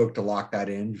pretty stoked to lock that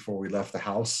in before we left the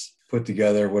house. Put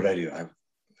together what I do.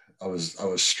 I was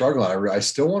struggling. I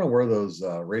still want to wear those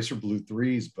Racer Blue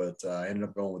 3s, but I ended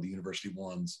up going with the University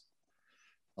ones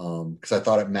because I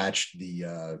thought it matched the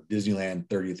Disneyland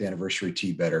 30th anniversary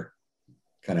tee better.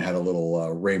 Kind of had a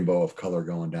little rainbow of color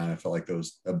going down. I felt like there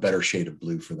was a better shade of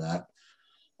blue for that.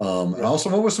 And I also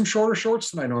went with some shorter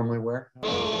shorts than I normally wear.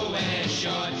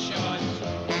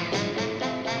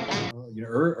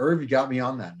 Irv, you got me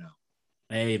on that now.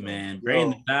 Hey man,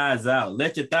 bring the thighs out.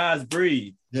 Let your thighs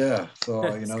breathe. Yeah. So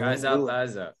guys out,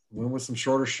 thighs out. Went with some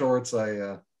shorter shorts.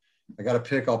 I got a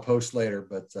pic I'll post later,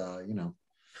 but I'm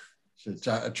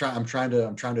trying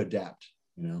to adapt.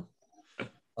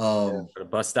 Gotta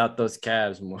bust out those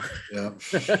calves more. Yeah.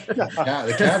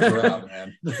 The calves are out,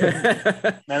 man.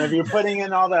 Man, if you're putting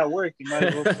in all that work, you might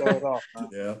as well show it off. Man.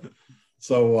 Yeah.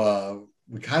 So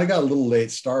we kind of got a little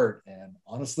late start, and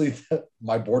honestly,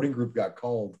 my boarding group got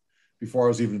called before I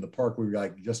was even in the park. We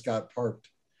just got parked,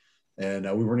 and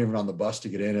we weren't even on the bus to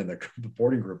get in, and the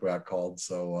boarding group got called.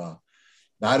 So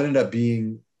that ended up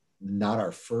being not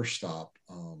our first stop.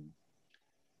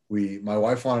 My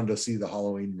wife wanted to see the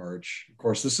Halloween merch. Of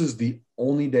course, this is the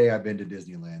only day I've been to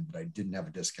Disneyland that I didn't have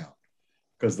a discount,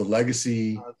 because the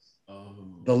Legacy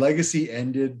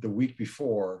ended the week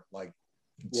before,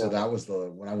 So that was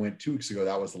when I went 2 weeks ago,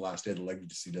 that was the last day of the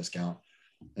Legacy discount.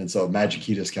 And so Magic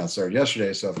Key discount started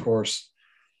yesterday. So of course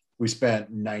we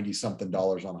spent $90 something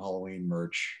on Halloween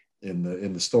merch in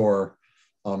the store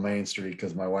on Main Street,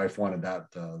 because my wife wanted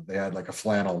that. They had like a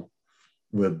flannel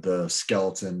with the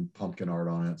skeleton pumpkin art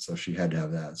on it. So she had to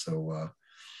have that. So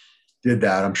did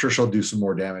that. I'm sure she'll do some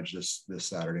more damage this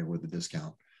Saturday with the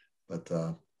discount, but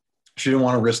she didn't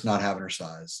want to risk not having her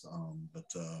size.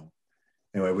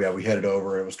 Anyway, we headed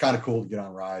over. It was kind of cool to get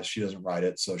on Rise. She doesn't ride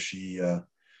it, so she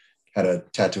had a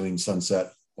Tatooine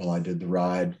sunset while I did the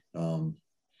ride.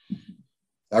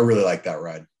 I really like that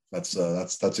ride. That's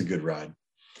a good ride.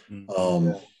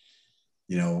 I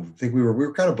think we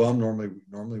were kind of bummed.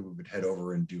 Normally we would head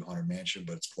over and do Haunted Mansion,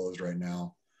 but it's closed right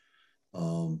now.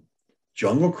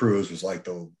 Jungle Cruise was like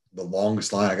the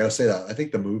longest line. I gotta say that I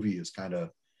think the movie is kind of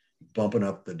bumping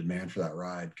up the demand for that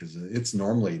ride, because it's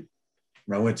normally,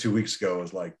 when I went 2 weeks ago, it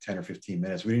was like 10 or 15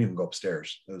 minutes. We didn't even go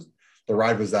upstairs. The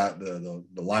ride was that the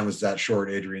line was that short,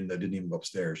 Adrian, that didn't even go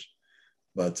upstairs.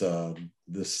 But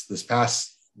this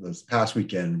past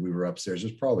weekend we were upstairs.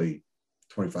 There's probably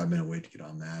 25-minute wait to get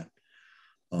on that.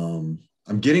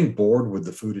 I'm getting bored with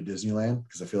the food at Disneyland,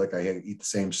 because I feel like I eat the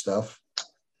same stuff.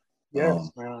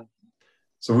 Yes, man.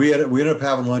 So we ended up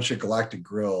having lunch at Galactic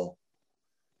Grill,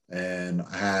 and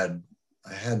I had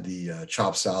had the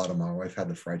chopped salad, and my wife had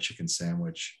the fried chicken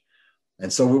sandwich.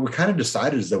 And so what we kind of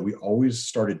decided is that we always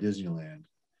start at Disneyland.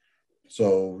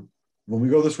 So when we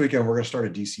go this weekend, we're going to start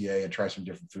at DCA and try some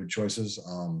different food choices.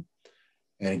 And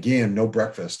again, no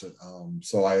breakfast.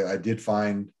 So I did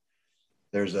find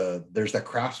there's that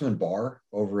Craftsman bar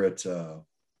over at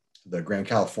the Grand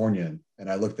Californian, and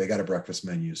I looked, they got a breakfast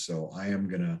menu. So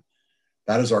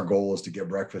that is our goal, is to get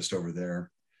breakfast over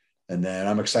there. And then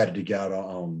I'm excited to get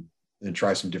out and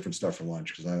try some different stuff for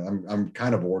lunch, because I'm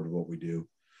kind of bored with what we do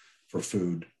for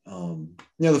food.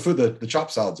 The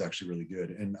chopped salad is actually really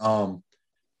good. And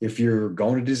if you're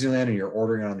going to Disneyland and you're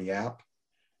ordering on the app,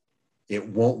 it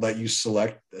won't let you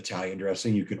select Italian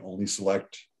dressing. You can only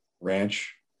select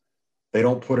ranch. They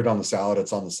don't put it on the salad,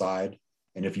 it's on the side.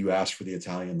 And if you ask for the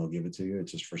Italian, they'll give it to you.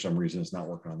 It's just, for some reason, it's not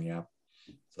working on the app.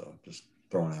 So just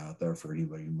throwing it out there for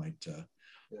anybody who might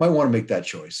want to make that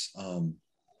choice.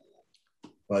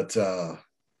 But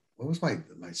what was my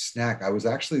snack? I was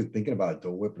actually thinking about a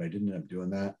Dole Whip, but I didn't end up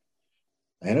doing that.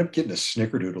 I ended up getting a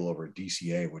Snickerdoodle over at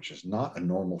DCA, which is not a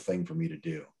normal thing for me to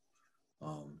do.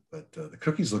 But the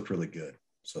cookies looked really good,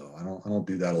 so I don't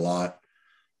do that a lot.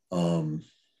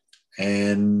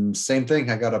 And same thing,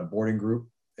 I got a boarding group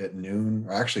at noon,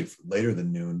 or actually later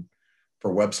than noon,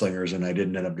 for Web Slingers, and I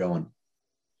didn't end up going.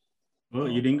 Well,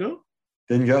 you didn't go?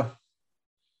 Didn't go.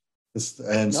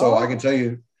 So I can tell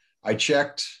you, I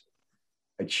checked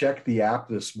the app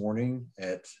this morning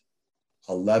at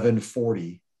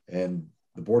 11:40, and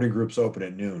the boarding group's open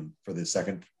at noon for the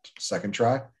second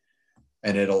try.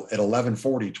 And at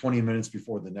 11:40, 20 minutes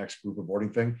before the next group of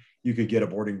boarding thing, you could get a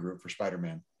boarding group for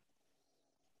Spider-Man.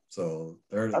 So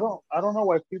there. I don't know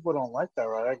why people don't like that,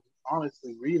 right? I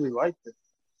honestly really liked it.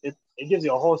 It gives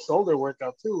you a whole shoulder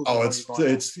workout too. Oh,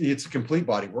 it's a complete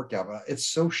body workout, but it's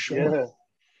so short. Yeah.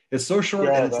 It's so short,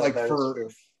 yeah,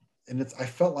 and it's I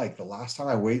felt like the last time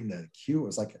I waited in the queue, it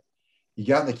was like you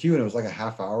got in the queue and it was like a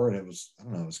half hour, and it was, I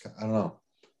don't know.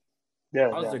 Yeah.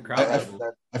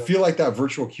 I feel like that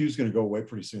virtual queue is going to go away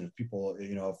pretty soon. If people,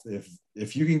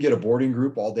 if you can get a boarding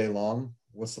group all day long,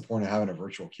 what's the point of having a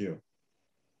virtual queue?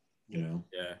 Yeah.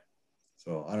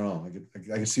 So I don't know.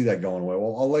 I can see that going away.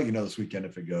 Well, I'll let you know this weekend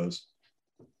if it goes.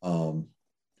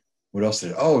 What else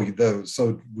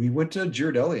so we went to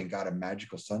Ghirardelli and got a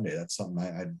Magical Sunday. That's something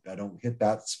I don't hit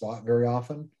that spot very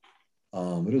often.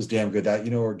 It was damn good. That,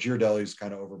 or Ghirardelli's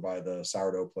kind of over by the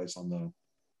sourdough place on the.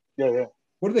 Yeah.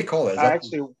 What do they call that?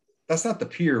 That's not the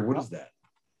pier. What is that?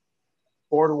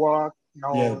 Boardwalk.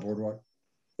 No. Yeah, the boardwalk.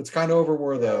 It's kind of over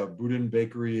where the Boudin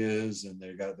Bakery is, and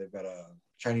they've got a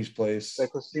Chinese place. The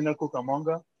Casino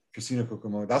Cucamonga. Casino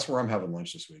Cucamonga. That's where I'm having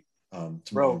lunch this week.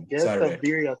 Bro, get Saturday. the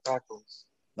birria tacos.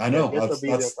 I know.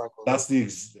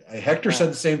 Hector said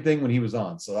the same thing when he was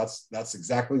on. So that's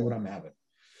exactly what I'm having.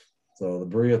 So the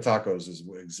birria tacos is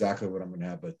exactly what I'm going to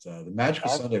have. But the Magical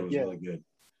Sunday was really good.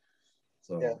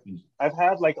 So I've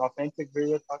had like authentic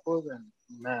birria tacos, and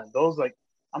man, those, like,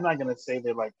 I'm not gonna say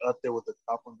they're like up there with the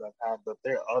top ones I've had, but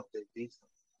they're up there decent.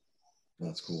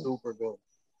 That's cool. Super good.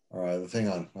 All right, the thing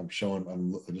I'm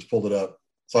showing, I just pulled it up.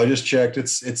 So I just checked.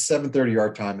 It's 7:30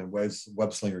 our time, and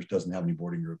Web Slingers doesn't have any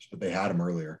boarding groups, but they had them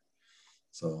earlier.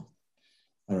 So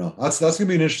I don't know. That's gonna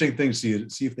be an interesting thing to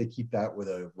see if they keep that with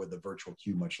a virtual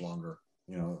queue much longer.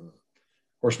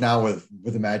 Of course, now with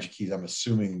the Magic Keys, I'm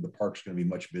assuming the park's going to be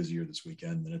much busier this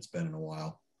weekend than it's been in a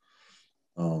while.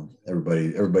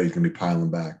 Everybody's going to be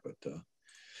piling back, but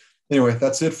anyway,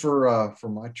 that's it for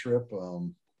my trip.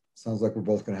 Sounds like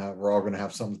we're all going to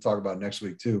have something to talk about next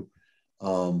week too.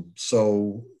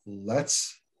 So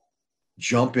let's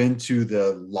jump into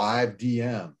the live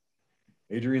DM.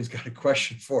 Adrian's got a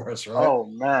question for us, right? Oh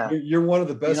man, you're one of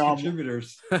the best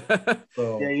contributors.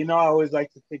 So I always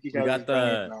like to pick you guys. We got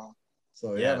the.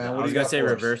 So man, I was gonna say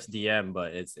reverse DM,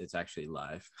 but it's actually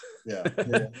live. Yeah.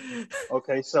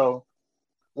 Okay, so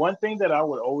one thing that I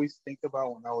would always think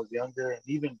about when I was younger, and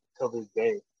even till this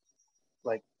day,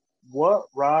 like, what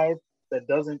ride that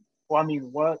doesn't,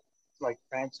 what like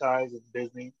franchise of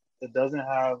Disney that doesn't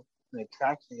have an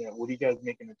attraction yet, would you guys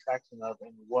make an attraction of,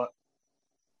 and what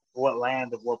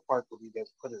land of what park would you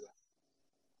guys put it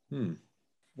at?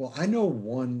 Well, I know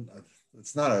one.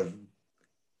 It's not a.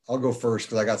 I'll go first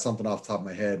because I got something off the top of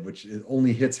my head, which it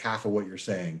only hits half of what you're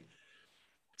saying.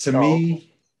 To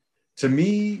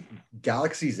me,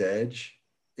 Galaxy's Edge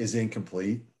is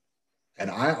incomplete.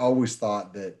 And I always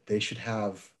thought that they should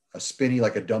have a spinny,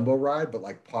 like a Dumbo ride, but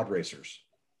like pod racers.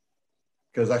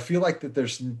 Because I feel like that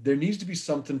there needs to be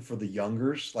something for the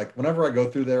youngers. Like whenever I go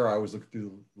through there, I always look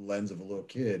through the lens of a little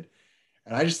kid.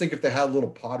 And I just think if they had a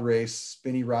little pod race,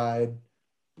 spinny ride,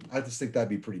 I just think that'd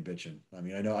be pretty bitchin'. I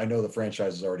mean, I know the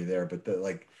franchise is already there, but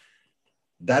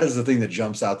that is the thing that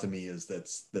jumps out to me is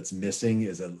that's missing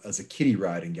is as a kiddie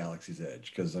ride in Galaxy's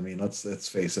Edge. Because I mean, let's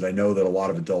face it. I know that a lot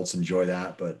of adults enjoy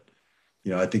that, but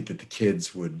I think that the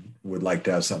kids would like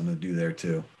to have something to do there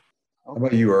too. Okay. How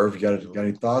about you, Irv? You got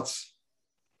any thoughts?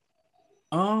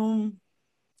 I'm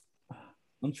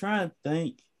trying to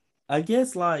think. I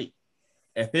guess like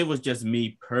if it was just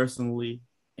me personally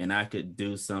and I could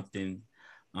do something,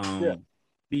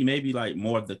 be maybe like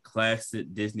more of the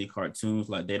classic Disney cartoons,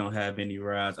 like they don't have any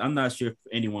rides. I'm not sure if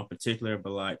anyone particular,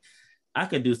 but like I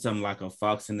could do something like a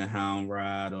Fox and the Hound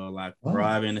ride or like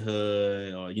Robin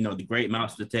Hood or, the Great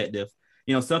Mouse Detective,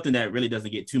 something that really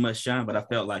doesn't get too much shine, but I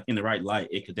felt like in the right light,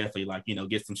 it could definitely like,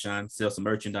 get some shine, sell some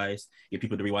merchandise, get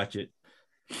people to rewatch it.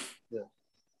 Yeah.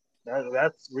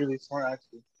 That's really smart,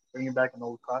 actually. Bringing back an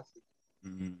old classic.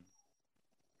 Mm-hmm.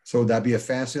 So would that be a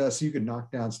fancy? So you could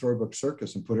knock down Storybook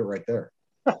Circus and put it right there.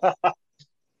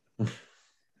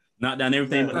 Knock down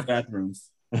everything but the bathrooms.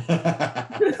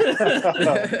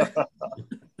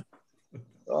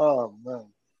 Oh man.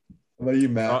 What about you,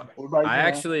 Matt? I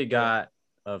actually got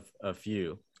a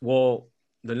few. Well,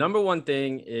 the number one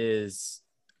thing is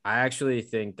I actually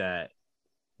think that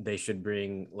they should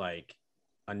bring like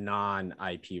a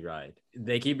non-IP ride.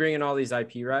 They keep bringing all these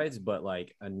IP rides, but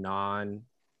like a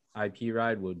non-IP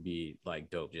ride would be like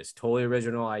dope. Just totally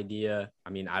original idea. I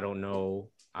mean, I don't know.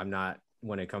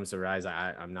 When it comes to rides,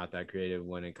 I'm not that creative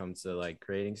when it comes to like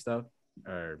creating stuff,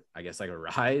 or I guess like a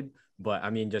ride. But I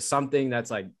mean, just something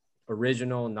that's like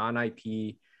original,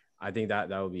 non-IP. I think that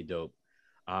would be dope.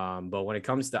 But when it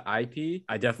comes to IP,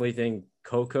 I definitely think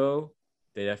Coco.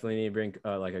 They definitely need to bring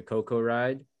like a Coco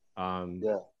ride.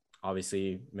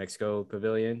 Obviously Mexico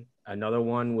Pavilion. Another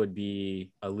one would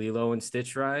be a Lilo and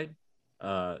Stitch ride.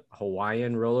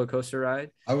 Hawaiian roller coaster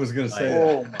ride. I was gonna say,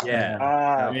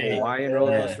 Hawaiian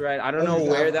roller coaster ride. I don't know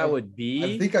where that would be.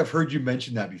 I think I've heard you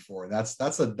mention that before. That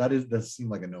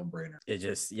seemed like a no-brainer. It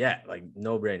just like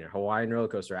no-brainer. Hawaiian roller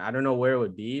coaster ride. I don't know where it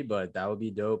would be, but that would be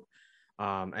dope.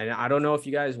 And I don't know if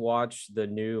you guys watch the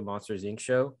new Monsters Inc.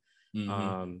 show,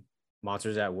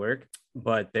 Monsters at Work,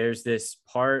 but there's this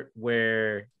part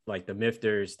where like the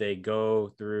Mifters, they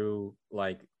go through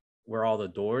like where all the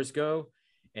doors go.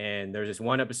 And there's this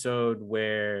one episode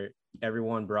where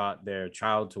everyone brought their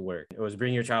child to work. It was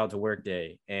Bring Your Child to Work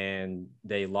Day, and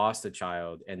they lost a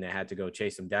child and they had to go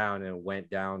chase them down, and went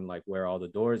down like where all the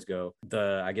doors go.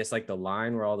 I guess like the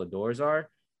line where all the doors are,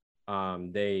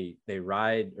 they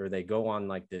ride, or they go on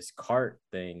like this cart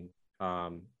thing.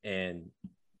 And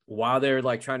while they're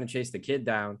like trying to chase the kid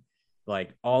down,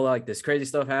 like all like this crazy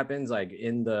stuff happens like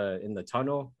in the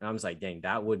tunnel. And I was like, dang,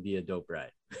 that would be a dope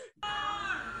ride.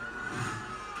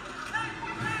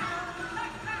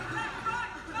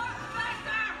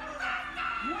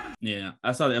 Yeah,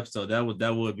 I saw the episode. That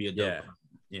would be a dope.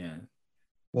 Yeah.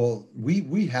 Well,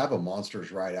 we have a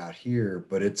Monsters ride out here,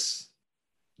 but it's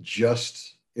basically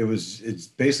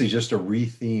just a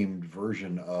rethemed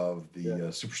version of the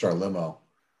Superstar Limo.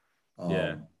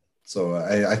 So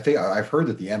I think I've heard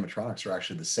that the animatronics are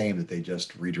actually the same, that they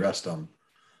just redressed them.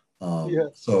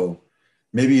 So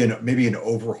maybe an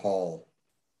overhaul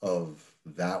of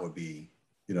that would be,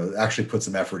 actually put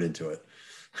some effort into it.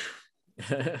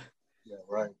 Yeah,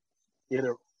 right.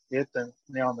 Hit the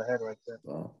nail on the head right there.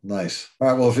 Oh, nice. All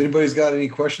right. Well, if anybody's got any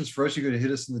questions for us, you got to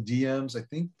hit us in the DMs. I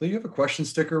think, do you have a question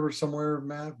sticker somewhere,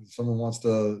 Matt? If someone wants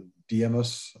to DM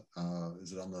us,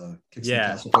 is it on the Kicks of the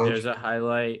Castle page? There's a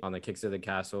highlight on the Kicks of the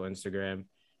Castle Instagram.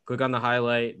 Click on the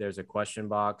highlight. There's a question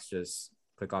box. Just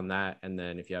click on that, and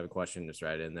then if you have a question, just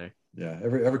write it in there. Yeah,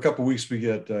 every couple of weeks we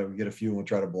get a few, and we'll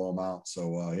try to blow them out.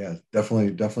 So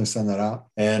definitely send that out.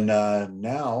 And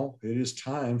now it is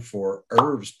time for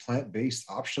Irv's plant-based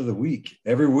option of the week.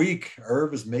 Every week,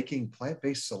 Irv is making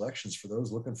plant-based selections for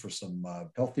those looking for some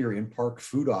healthier in-park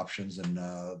food options. And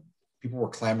people were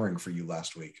clamoring for you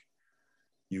last week.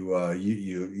 You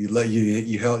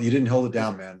didn't hold it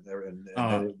down, man.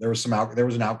 There was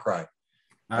an outcry.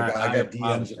 I got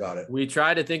DMs about it. We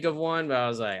tried to think of one, but I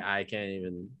was like, I can't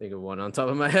even think of one on top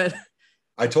of my head.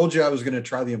 I told you I was going to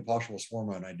try the Impossible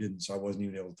Shawarma, and I didn't, so I wasn't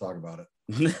even able to talk about it.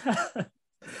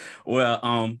 Well,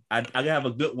 I have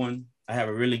a good one. I have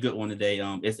a really good one today.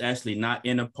 It's actually not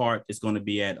in a park. It's going to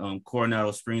be at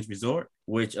Coronado Springs Resort,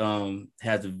 which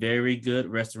has a very good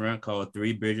restaurant called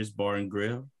Three Bridges Bar and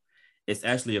Grill. It's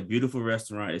actually a beautiful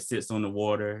restaurant. It sits on the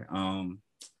water.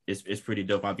 It's pretty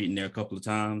dope. I've eaten there a couple of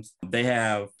times. They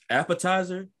have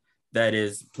appetizer that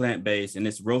is plant-based, and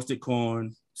it's roasted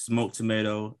corn, smoked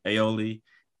tomato, aioli,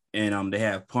 and they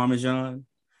have Parmesan.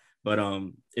 But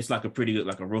it's like a pretty good,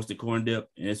 like a roasted corn dip,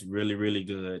 and it's really, really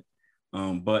good.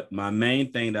 But my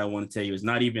main thing that I want to tell you is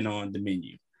not even on the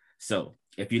menu. So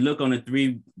if you look on the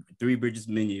Three Bridges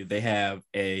menu, they have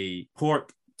a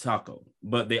pork taco,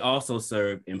 but they also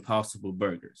serve Impossible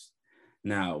burgers.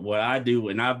 Now, what I do,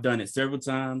 and I've done it several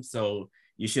times, so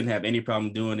you shouldn't have any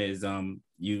problem doing it, is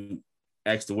you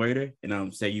ask the waiter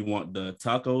and say you want the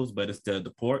tacos, but instead of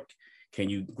the pork, can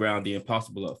you ground the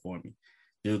Impossible up for me?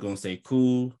 They're gonna say,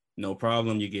 cool, no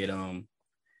problem. You get 3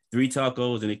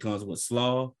 tacos, and it comes with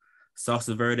slaw,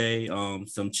 salsa verde,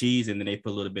 some cheese, and then they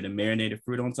put a little bit of marinated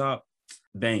fruit on top.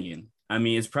 Banging. I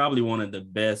mean, it's probably one of the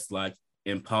best like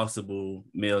Impossible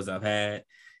meals I've had,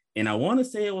 and I want to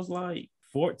say it was like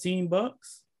 $14.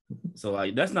 So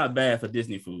like that's not bad for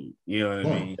Disney food. You know what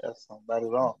I mean? That's not bad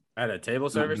at all. At a table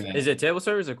service? Is it table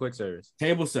service or quick service?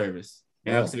 Table service.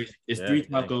 Yeah, so it's 3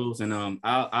 tacos, and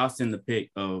I'll send the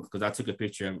pic of, because I took a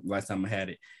picture of last time I had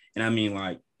it, and I mean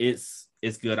like it's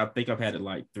good. I think I've had it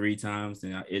like 3 times,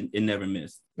 and it never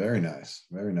missed. Very nice,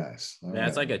 very nice. Yeah,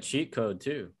 it's like a cheat code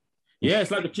too. Yeah,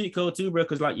 it's like a cheat code too, bro.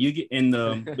 Because like you get in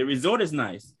the resort is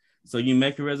nice, so you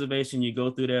make a reservation, you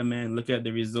go through there, man. Look at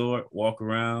the resort, walk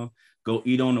around, go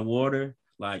eat on the water.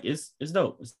 Like it's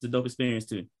dope. It's a dope experience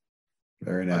too.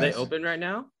 Very nice. Are they open right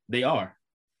now? They are.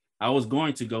 I was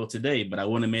going to go today, but I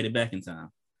wouldn't have made it back in time.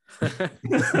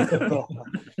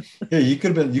 Yeah, you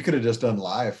could have just done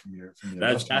live from your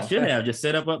I should have just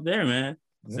set up there, man.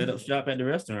 Set up shop at the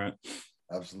restaurant.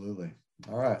 Absolutely.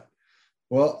 All right.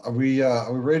 Well, are we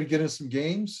ready to get into some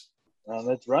games?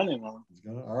 Let's run it, man.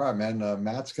 All right, man.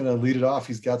 Matt's gonna lead it off.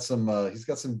 He's got some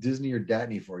Disney or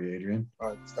Datney for you, Adrian. All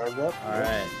right, start it up. All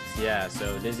right. Yeah,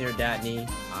 so Disney or Datney.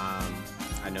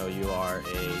 I know you are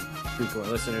a frequent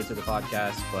listener to the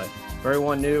podcast, but for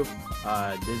everyone new,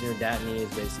 Disney or Datney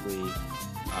is basically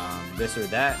this or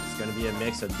that. It's going to be a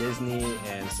mix of Disney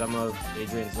and some of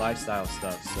Adrian's lifestyle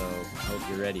stuff. So I hope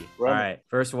you're ready. All right.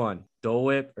 First one, Dole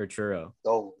Whip or churro?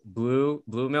 Dole. Blue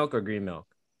milk or green milk?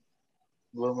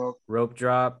 Blue milk. Rope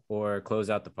drop or close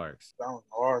out the parks? That was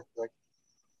hard. Like,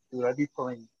 dude, I'd be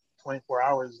pulling 24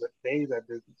 hours a day that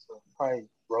business. So probably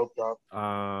rope drop.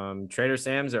 Trader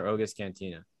Sam's or Oga's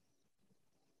Cantina?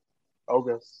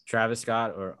 Oga's. Travis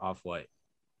Scott or Off-White?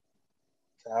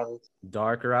 Travis.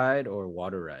 Dark ride or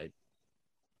water ride?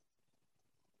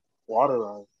 Water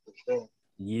ride, for sure.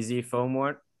 Yeezy foam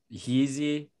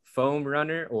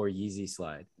runner or Yeezy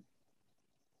slide?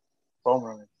 Foam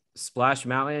runner. Splash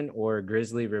Mountain or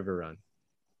Grizzly River Run?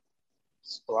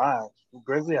 Splash.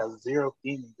 Grizzly has 0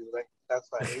 feeding, dude. Like, that's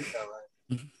why I hate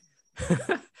that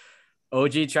ride.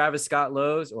 OG Travis Scott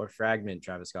Lowe's or Fragment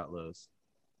Travis Scott Lowe's?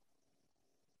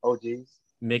 OG's.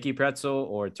 Mickey Pretzel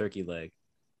or Turkey Leg?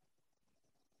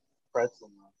 Pretzel,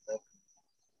 man. Definitely.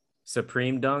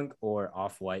 Supreme Dunk or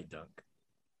Off-White Dunk?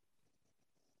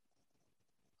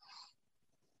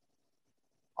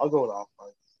 I'll go with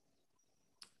Off-White.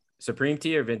 Supreme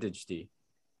Tea or Vintage Tea?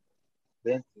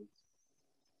 Vintage.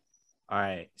 All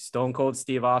right. Stone Cold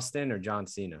Steve Austin or John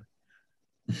Cena?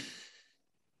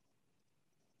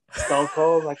 Stone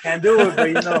Cold. I can't do it, but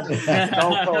you know,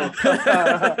 Stone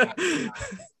Cold.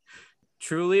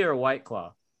 Truly or White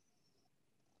Claw?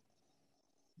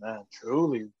 Man,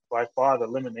 Truly. By far the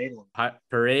lemonade one.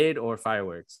 Parade or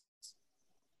Fireworks?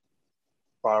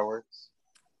 Fireworks.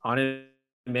 Haunted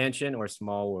Mansion or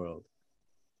Small World?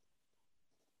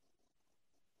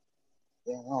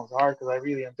 Yeah, that was hard because I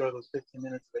really enjoyed those 15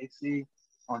 minutes of AC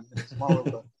on Smaller,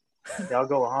 but yeah, I'll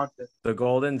go with Haunted. The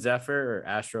Golden Zephyr or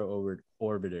Astro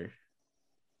Orbiter?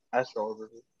 Astro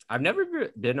Orbiter. I've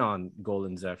never been on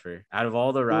Golden Zephyr. Out of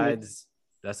all the rides,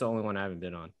 that's the only one I haven't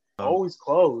been on. Always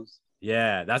closed.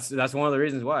 Yeah, that's one of the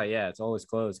reasons why. Yeah, it's always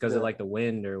closed because of like the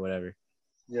wind or whatever.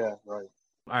 Yeah, right.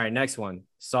 All right, next one.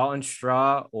 Salt and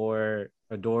Straw or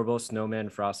Adorable Snowman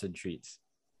Frosted Treats?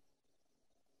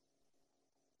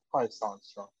 Probably Salt and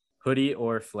Straw. Hoodie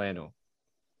or flannel?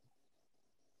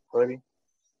 Hoodie.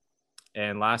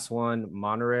 And last one,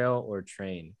 monorail or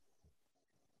train?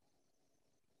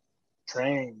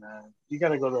 Train, man. You got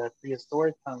to go to that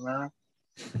prehistoric time, man.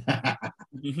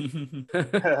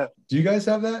 Do you guys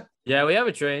have that? Yeah, we have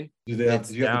a train. Do you have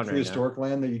the prehistoric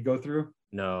land that you go through?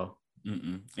 No.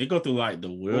 It go through like the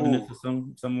wilderness or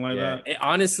something like that.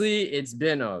 Honestly, it's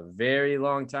been a very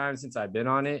long time since I've been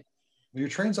on it. Well, your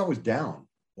train's always down.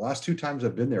 The last 2 times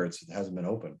I've been there, it hasn't been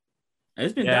open.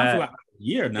 It's been down for like a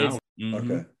year now.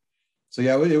 Okay. So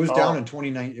yeah, it was down in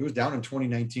 2019. It was down in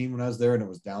 2019 when I was there, and it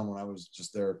was down when I was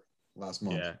just there last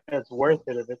month. Yeah, it's worth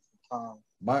it if it's the time.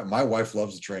 My wife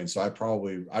loves the train, so I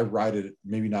ride it,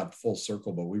 maybe not full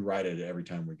circle, but we ride it every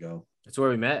time we go. That's where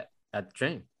we met, at the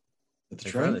train. At the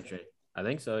train? I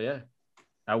think so, yeah.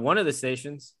 At one of the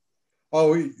stations.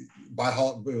 Oh, it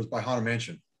was by Haunted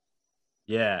Mansion.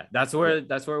 Yeah, that's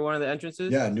where one of the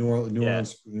entrances. Yeah, New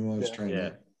Orleans train. Yeah.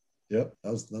 Yep,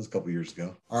 that was a couple years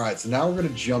ago. All right, so now we're going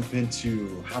to jump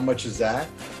into how much is that?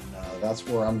 That's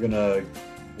where I'm going to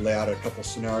lay out a couple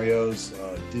scenarios,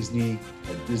 a Disney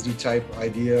type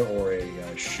idea or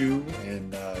a shoe,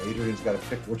 and Adrian's got to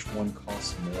pick which one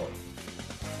costs more.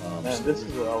 Man, this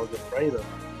is what I was afraid of.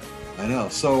 I know.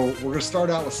 So we're going to start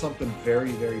out with something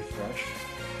very, very fresh.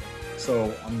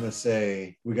 So I'm going to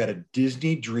say we got a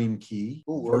Disney Dream Key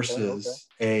versus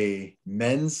a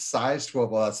men's size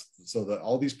 12. Well,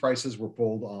 all these prices were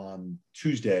pulled on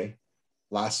Tuesday.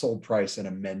 Last sold price in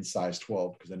a men's size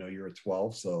 12, because I know you're a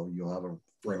 12, so you'll have a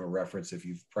frame of reference if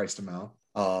you've priced them out.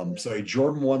 So a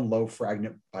Jordan 1 Low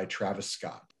Fragment by Travis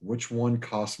Scott. Which one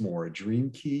costs more, a Dream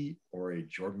Key or a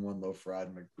Jordan 1 Low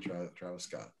Fragment by Travis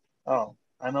Scott? Oh,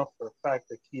 I know for a fact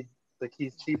the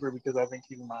key's cheaper because I've been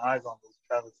keeping my eyes on those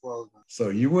Travis lows. So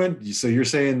you're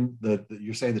saying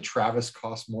the Travis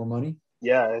costs more money?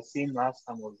 Yeah, it seemed last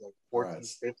time it was like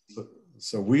 $14.50.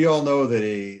 So we all know that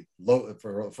a low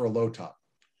for a low top.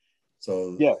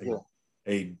 So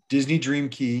a Disney Dream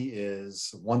Key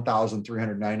is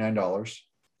 $1,399,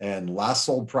 and last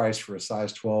sold price for a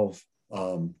size 12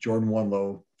 Jordan 1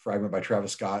 Low Fragment by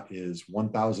Travis Scott is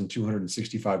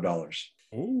 $1,265.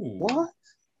 Ooh. What?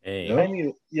 Hey. Yep.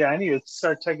 I need to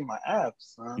start checking my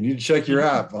apps. You need to check your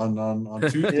app on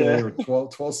Tuesday. They were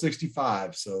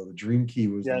 $1,265. So the Dream Key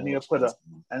was. Yeah, I need to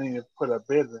put a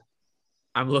bid.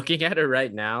 I'm looking at it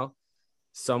right now.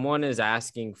 Someone is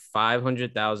asking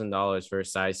 $500,000 for a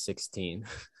size 16.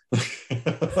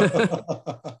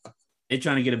 They're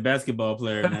trying to get a basketball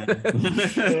player, man.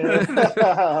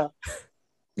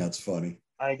 That's funny.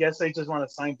 I guess they just want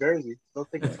to sign jersey. They'll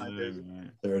take a signed jersey.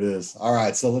 There it is. All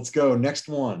right, so let's go. Next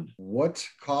one. What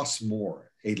costs more,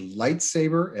 a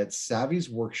lightsaber at Savvy's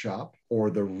Workshop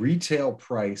or the retail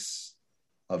price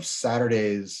of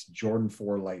Saturday's Jordan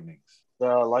 4 Lightnings? The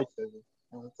lightsaber.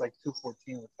 It's like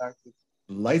 $214 with taxes.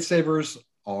 Lightsabers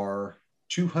are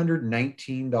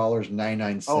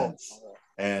 $219.99.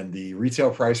 And the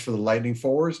retail price for the Lightning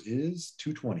 4s is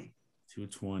 $220.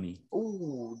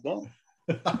 Ooh, damn.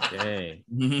 Dang.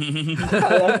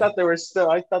 I thought they were still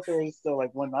like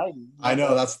 $190. I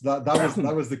know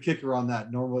that was the kicker on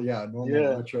that. Normally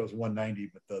retro is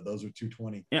 $190, but those are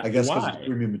 $220. Yeah, I guess because of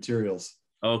premium materials.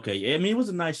 Okay, yeah, I mean it was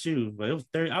a nice shoe, but it was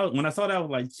 $30. When I saw that, I was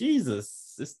like,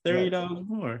 Jesus, it's $30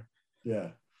 more.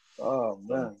 Yeah. Oh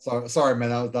man. Sorry, man.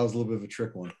 That was a little bit of a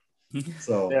trick one.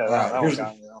 So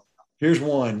here's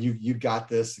one. You got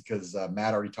this because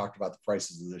Matt already talked about the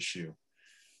prices of this shoe.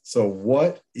 So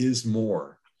what is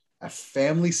more, a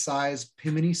family size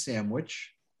Pimini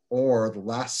sandwich or the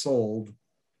last sold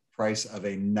price of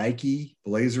a Nike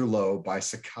Blazer Low by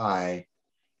Sacai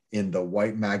in the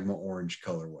white magma orange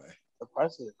colorway? The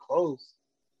prices are close.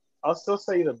 I'll still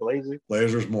say the Blazer.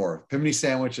 Blazer's more. Pimini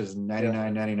sandwich is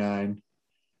 $99.99.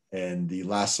 And the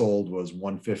last sold was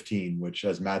 $115, which,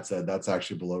 as Matt said, that's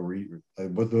actually below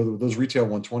those retail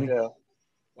 $120. Yeah,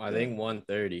 I think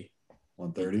 $130.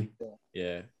 $130.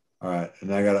 Yeah. All right, and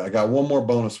I got one more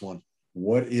bonus one.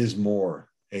 What is more,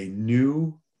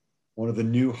 one of the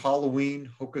new Halloween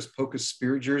Hocus Pocus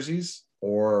Spirit jerseys,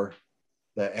 or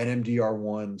the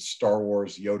NMDR1 Star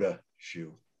Wars Yoda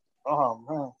shoe? Oh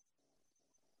man,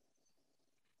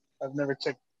 I've never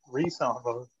checked resale on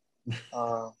those.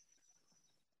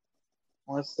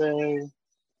 I'd say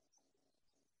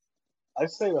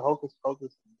the Hocus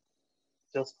Pocus,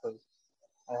 just because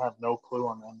I have no clue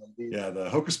on MMD. Yeah, the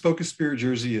Hocus Pocus Spirit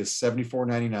jersey is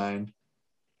 $74.99,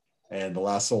 and the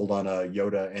last sold on a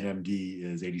Yoda NMD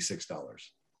is $86.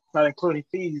 Not including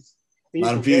fees.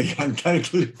 Not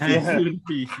including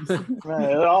fees.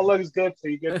 Man, it all looks good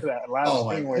till you get to that last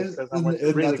thing where it says how much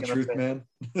isn't really that the truth, pay. Man?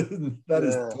 That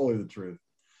is totally the truth.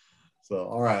 So,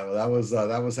 all right, well, that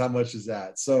was how much is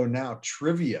that. So now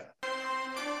trivia.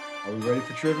 Are we ready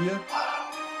for trivia?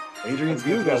 Adrian's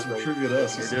going to do some trivia to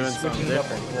us. We're doing something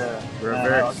different.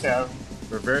 Yeah.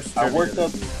 Reverse trivia.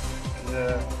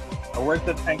 I worked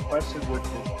up 10 questions, which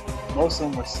most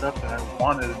of them were stuff that I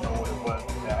wanted to know what it was.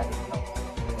 Yeah, I didn't know.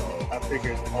 So I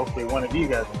figured hopefully one of you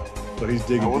guys know. So he's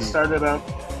digging We'll start it up.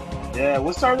 Yeah,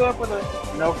 we'll start it up with a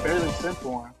fairly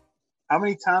simple one. How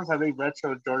many times have they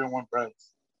retro Jordan 1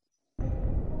 Brights?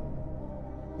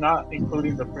 Not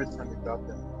including the first time they dropped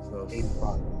them. So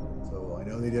 85. So I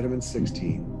know they did them in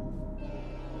 16.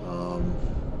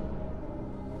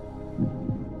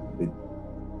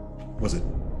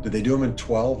 Did they do them in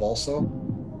 12 also?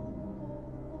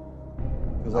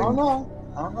 I don't know.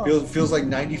 Feels like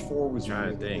 94 was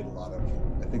trying to think.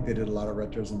 I think they did a lot of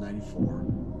retros in 94.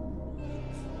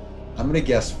 I'm gonna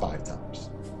guess 5 times.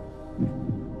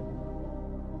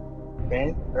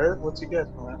 Okay, Irv, what you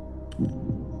get, man?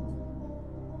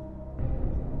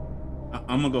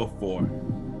 I'm gonna go 4.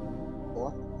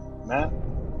 4. Matt?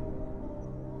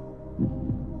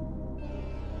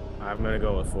 I'm gonna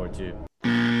go with 4 too.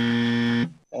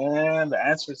 And the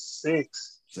answer is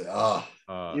 6.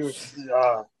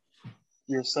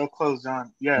 You're so close,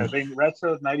 John. Yeah, they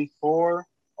retro 94,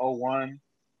 01,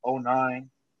 09,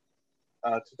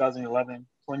 2011,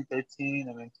 2013,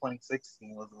 and then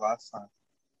 2016 was the last time.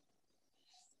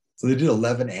 So they did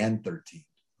 11 and 13.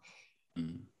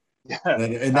 Yeah,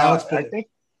 and now it's been, I think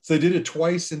so they did it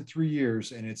twice in 3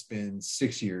 years, and it's been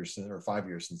 6 years or 5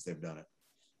 years since they've done it.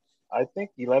 I think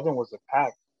 11 was a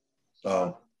pack.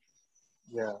 Oh,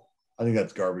 yeah. I think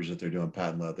that's garbage that they're doing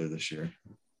patent leather this year.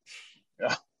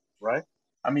 Yeah, right.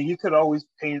 I mean, you could always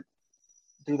do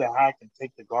the hack and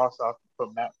take the gloss off and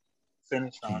put matte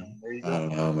finish on it. There you go. I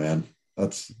don't know, man.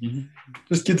 That's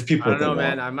just get the people. I don't know,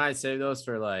 man. I might save those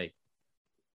for like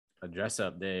a dress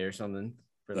up day or something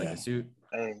for like a suit.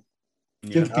 Hey,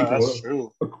 give the people. That's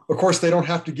true. Of course, they don't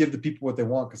have to give the people what they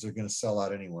want because they're going to sell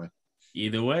out anyway.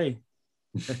 Either way.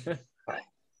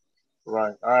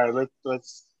 Right. All right.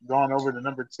 Let's go on over to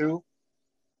number 2.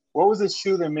 What was the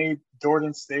shoe that made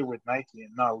Jordan stay with Nike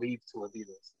and not leave to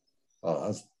Adidas?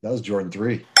 Oh, that was Jordan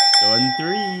 3. Jordan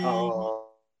 3.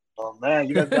 Oh man,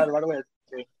 you guys got it right away.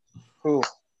 Okay. Cool.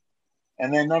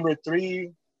 And then number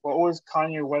 3, what was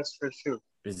Kanye West's first shoe?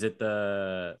 Is it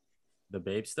the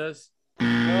Babestas?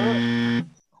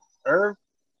 Irv?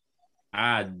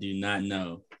 I do not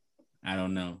know. I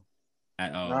don't know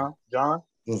at all. No, John?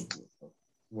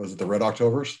 Was it the Red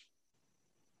Octobers?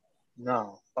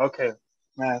 No. Okay,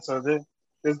 man. So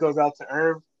this goes out to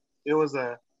Irv. It was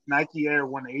a Nike Air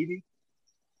 180.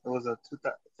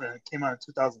 It came out in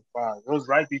 2005. It was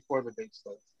right before the big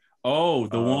stuff. Oh,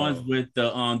 the ones with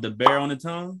the bear on the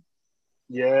tongue?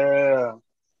 Yeah.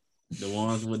 The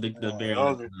ones with the bear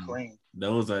on the tongue.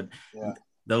 Those are clean.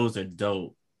 Those are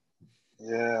dope.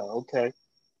 Yeah, okay.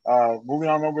 Moving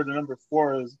on over to number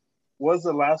 4 was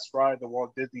the last ride that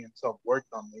Walt Disney himself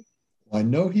worked on making? I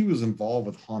know he was involved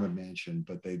with Haunted Mansion,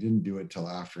 but they didn't do it until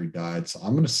after he died. So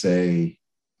I'm going to say,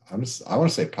 I want to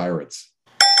say Pirates.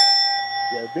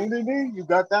 Yeah, ding, ding, ding. You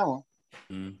got that one.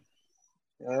 Mm.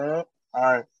 Yeah. All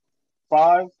right.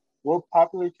 5. What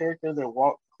popular character did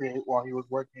Walt create while he was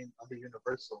working under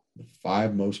Universal? The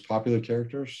 5 most popular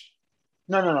characters?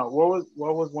 No.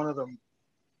 What was one of them,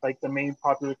 like the main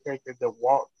popular character that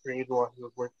Walt created while he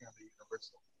was working under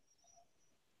Universal?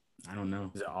 I don't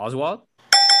know. Is it Oswald?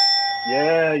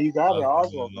 Yeah, you got it,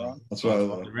 Oswald, man. That's what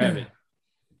the rabbit.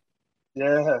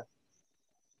 Yeah.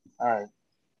 All right.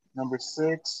 Number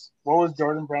 6. What was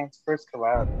Jordan Brand's first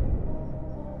collab?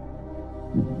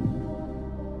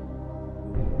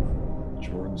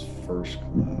 Jordan's first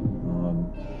collab.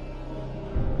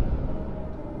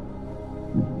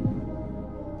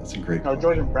 That's a great. No,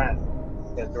 Jordan Brand.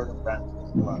 Yeah, Jordan Brand's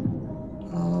first collab.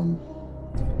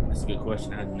 That's a good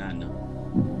question. I do not know.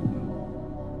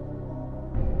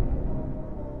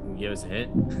 Can you give us a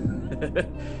hint?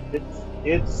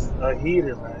 It's a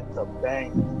heater, man. It's a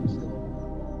bang.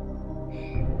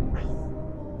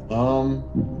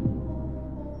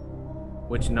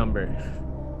 Which number?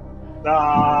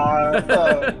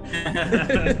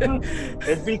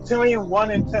 It's between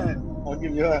 1 and 10. I'll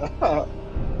give you that.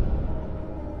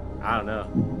 I don't know.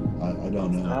 I don't know.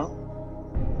 No?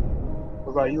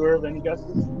 What about you, Irv? Any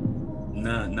guesses?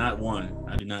 No, not 1.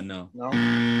 I do not know. No.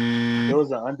 It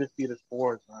was an undefeated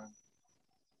 4, man.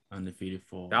 Undefeated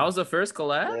 4. That was the first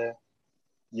collab?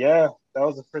 Yeah, that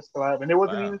was the first collab. And it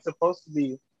wasn't even supposed to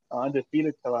be an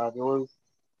undefeated collab. It was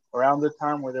around the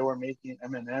time where they were making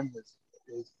Eminem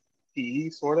his PE,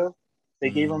 sort of. They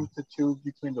gave him to choose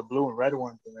between the blue and red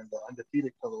ones and then the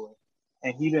undefeated colorway.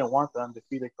 And he didn't want the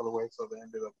undefeated colorway, so they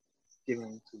ended up giving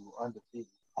him to undefeated.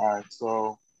 All right,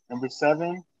 so number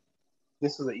 7.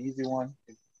 This is an easy one.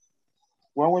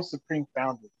 When was Supreme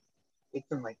founded?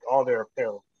 It's in like all their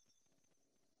apparel.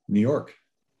 New York.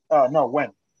 No,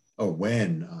 when? Oh,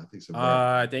 when? I think so.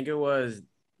 I think it was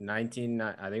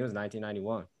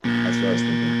 1991. That's what I was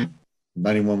thinking.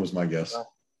 91 was my guess. It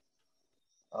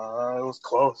was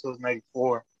close. It was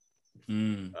 94.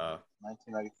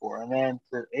 1994. And then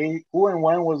for 8, who and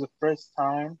when was the first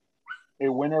time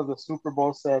a winner of the Super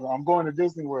Bowl said, "I'm going to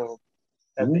Disney World"?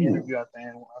 At the interview at the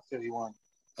end after he won.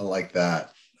 I like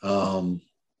that. Joe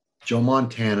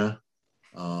Montana.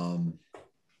 Got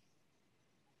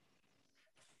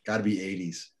to be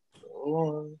 80s.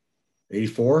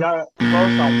 84? Got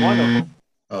close on one of them.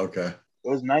 Okay. It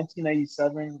was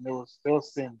 1987. There was Phil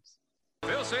Simms.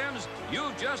 Phil Simms,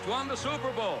 you just won the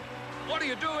Super Bowl. What are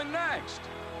you doing next?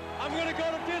 I'm gonna go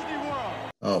to Disney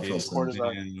World. Oh, Phil Simmons.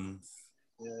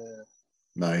 Yeah.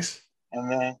 Nice.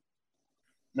 And then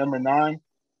number 9,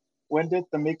 when did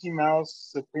the Mickey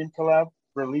Mouse Supreme collab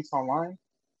release online?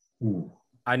 Ooh.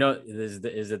 I know.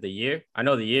 Is it the year? I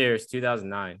know the year is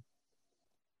 2009.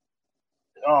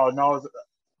 Oh no,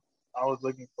 I was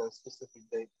looking for a specific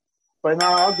date, but no,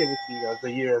 I'll give it to you guys.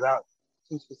 The year, that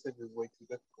too specific is way too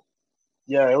difficult.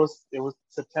 Yeah, it was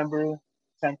September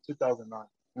 10th, 2009.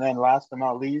 And then last but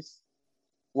not least,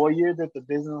 what year did the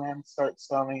Disneyland start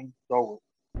selling Dole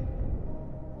Whip?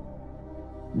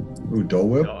 Ooh, Dole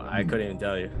Whip? No, I couldn't even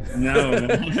tell you. No.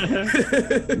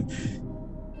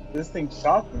 This thing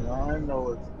shocked me. I didn't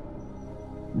know it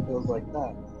was like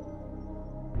that.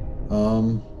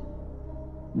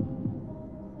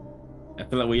 I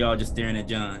feel like we all just staring at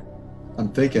John.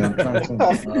 I'm trying to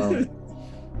think.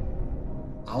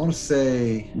 I want to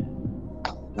say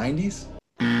 90s?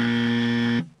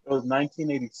 It was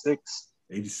 1986.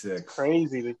 86. It's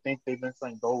crazy to think they've been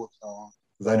selling Dole Whip so long.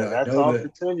 That's all for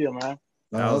trivia, man.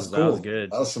 That was cool. That was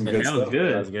good. That was some good That stuff. was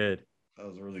good. That was good. That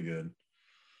was really good.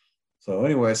 So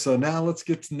anyway, so now let's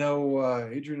get to know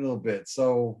Adrian a little bit.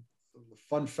 So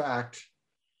fun fact,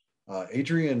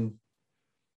 Adrian,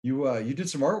 you did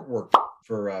some artwork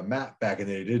for Matt back in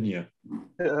the day, didn't you?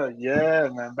 Yeah,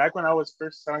 man. Back when I was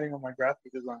first starting on my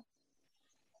graphic design,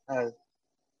 I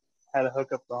had to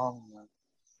hook up the homie, man.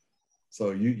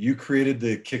 So you created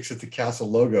the Kicks at the Castle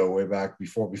logo way back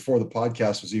before the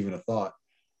podcast was even a thought.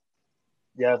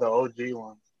 Yeah, the OG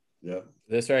one. Yeah.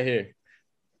 This right here.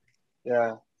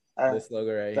 Yeah. This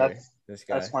logo right here. This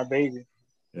guy. That's my baby.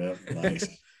 Yeah, nice.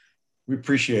 We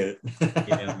appreciate it.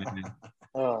 Yeah, man.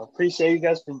 Appreciate you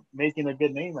guys for making a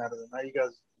good name out of it. Now you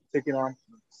guys taking on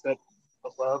step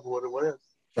above what it was.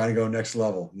 Trying to go next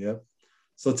level. Yep.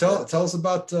 So tell us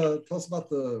about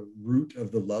the root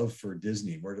of the love for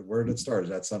Disney. Where did it start? Is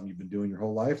that something you've been doing your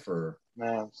whole life, or?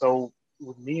 Man, so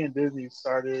with me and Disney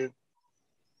started,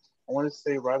 I want to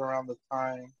say right around the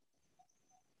time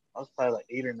I was probably like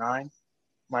 8 or 9.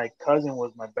 My cousin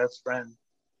was my best friend,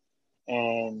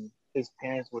 and his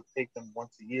parents would take them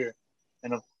once a year,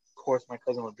 and of course my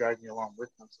cousin would drag me along with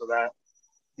them. So that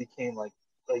became like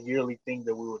a yearly thing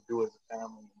that we would do as a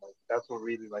family. Like that's what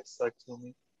really like stuck to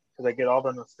me, because I get all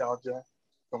the nostalgia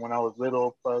from when I was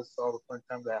little, plus all the fun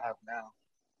times that I have now.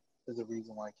 Is the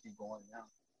reason why I keep going now.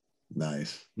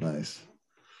 Nice.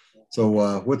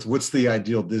 So what's the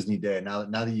ideal Disney day now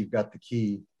that you've got the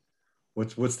key?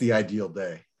 What's the ideal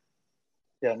day?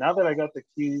 Yeah, now that I got the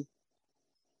key,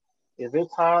 if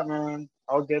it's hot, man,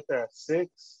 I'll get there at 6,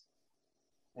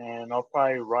 and I'll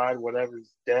probably ride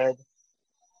whatever's dead,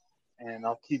 and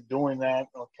I'll keep doing that.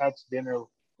 I'll catch dinner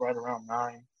right around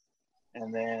 9,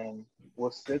 and then we'll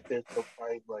sit there till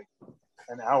probably like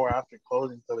an hour after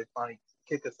closing till they finally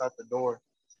kick us out the door.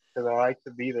 Because I like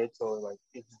to be there till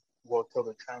till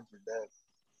the trams are dead.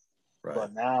 Right.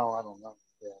 But now I don't know.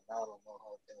 Yeah, now I don't know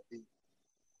how it's gonna be.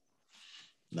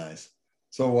 Nice.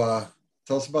 So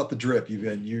tell us about the drip.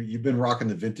 You've been rocking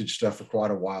the vintage stuff for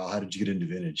quite a while. How did you get into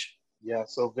vintage? Yeah,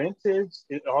 so vintage,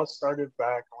 it all started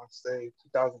back, I want to say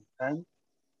 2010,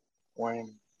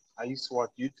 when I used to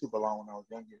watch YouTube a lot when I was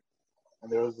younger.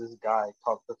 And there was this guy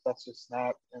called Professor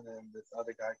Snap, and then this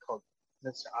other guy called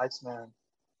Mr. Iceman.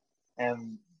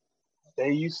 And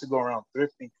they used to go around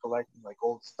thrifting, collecting like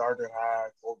old starter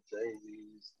hats, old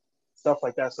jerseys, stuff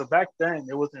like that. So back then,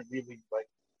 it wasn't really like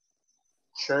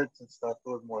shirts and stuff. It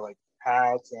was more like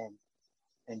hats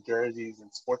and jerseys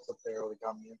and sports apparel that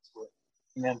got me into it.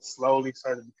 And then slowly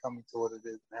started becoming to what it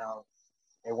is now.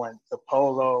 It went to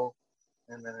polo,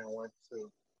 and then it went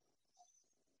to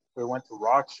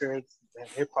rock shirts and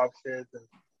hip hop shirts, and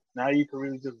now you can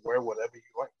really just wear whatever you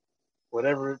like.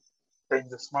 Whatever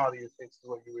brings a smile to your face is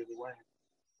what you really wear.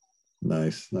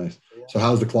 Nice. Yeah. So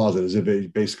how's the closet? Is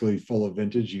it basically full of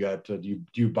vintage? You got do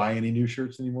you buy any new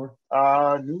shirts anymore?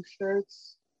 New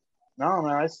shirts? No,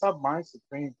 man. I stopped buying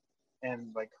Supreme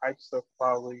and like hype stuff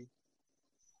probably,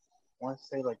 I want to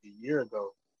say like a year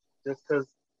ago, just because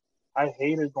I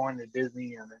hated going to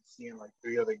Disney and then seeing like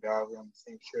 3 other guys wearing the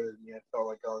same shirt as me. I felt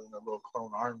like I was in a little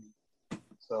clone army.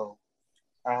 So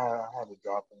I had to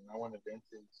drop it. I went to vintage,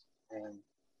 and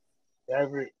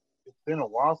it's been a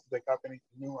while since I got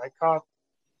anything new. I caught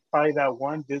probably that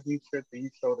one Disney shirt that you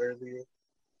showed earlier,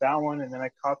 that one, and then I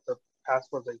caught the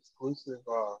Passport exclusive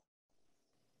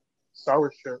Star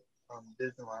Wars shirt from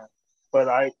Disneyland. But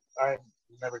I'm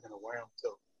never gonna wear them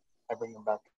till I bring them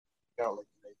back out like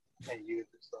in 10 years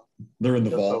or so. They're in the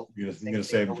vault. So you're gonna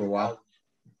save them for a while.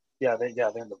 Yeah, they're in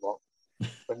the vault.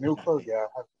 But new clothes, yeah,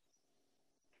 I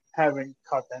haven't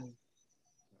caught any.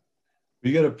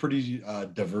 You got a pretty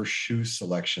diverse shoe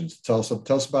selection. So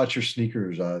tell us about your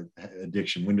sneakers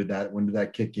addiction. When did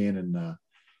that kick in, and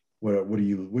what do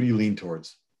you lean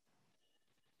towards?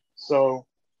 So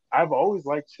I've always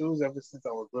liked shoes ever since I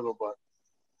was little, but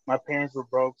my parents were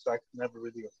broke, so I could never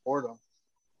really afford them.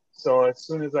 So as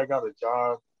soon as I got a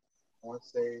job, I want to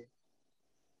say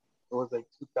it was like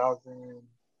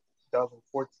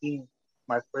 2014,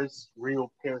 my first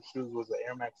real pair of shoes was the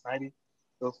Air Max 90. It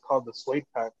was called the Suede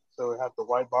Pack. So it had the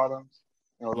white bottoms,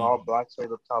 and it was all black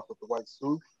suede up top with the white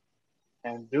swoosh.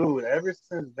 And dude, ever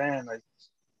since then, like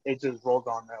it just rolled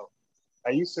on out.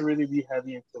 I used to really be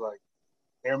heavy into like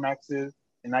Air Maxes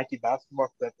and Nike basketball,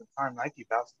 because at the time Nike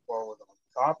basketball was on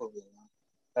top of it. Man.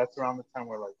 That's around the time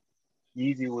where like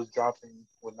Yeezy was dropping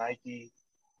with Nike,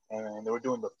 and they were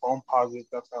doing the foam posits.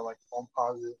 That's how I like foam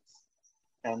posits.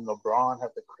 And LeBron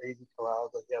had the crazy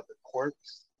collabs, like he had the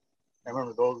quirks. I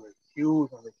remember those were huge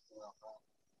when they came out, man.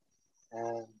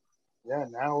 And yeah,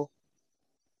 now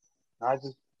I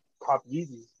just cop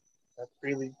Yeezys. That's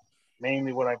really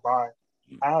mainly what I buy.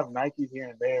 I have Nikes here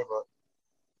and there, but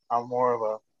I'm more of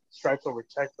a stripes over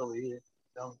checks over here.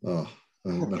 You know?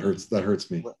 Oh, that hurts. That hurts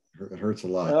me. It hurts a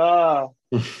lot.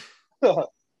 But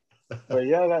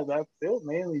yeah, that's it.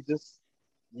 Mainly just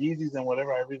Yeezys and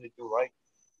whatever I really do like.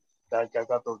 Like I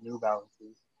got those New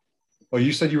Balances. Well,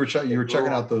 you said you were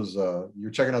checking out those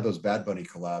Bad Bunny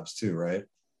collabs too, right?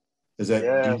 Is that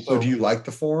do you like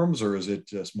the forums, or is it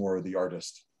just more of the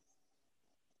artist?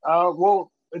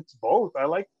 Well, it's both. I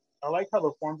like how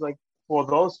the forms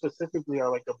those specifically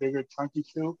are like a bigger chunky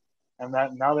shoe, and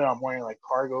that now that I'm wearing like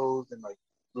cargos and like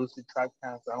loosely track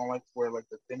pants, I don't like to wear like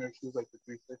the thinner shoes like the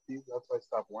 350s. That's why I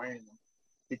stopped wearing them,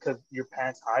 because your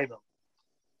pants hide them.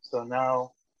 So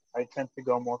now I tend to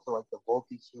go more for like the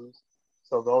bulky shoes.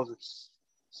 So those are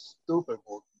stupid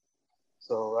bulky.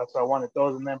 So that's why I wanted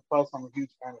those. And then plus I'm a huge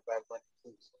fan of Bad Bunny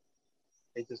too. So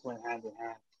they just went hand in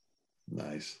hand.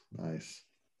 Nice.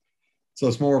 So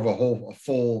it's more of a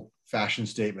full fashion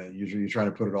statement. Usually you're trying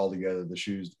to put it all together: the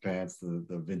shoes, the pants, the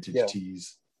vintage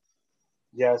tees.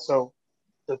 Yeah. So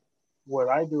what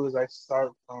I do is I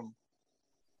start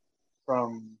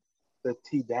from the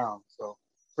tee down. So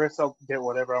first I'll get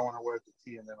whatever I want to wear at the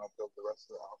tee, and then I'll build the rest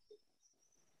of the outfit.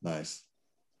 Nice.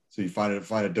 So you find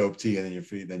a dope tee, and then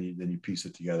you piece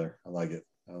it together. I like it.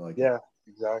 Yeah,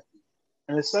 exactly.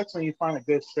 And it sucks when you find a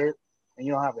good shirt and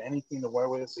you don't have anything to wear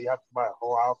with it, so you have to buy a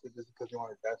whole outfit just because you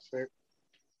wanted that shirt.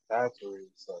 That's what really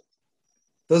sucks.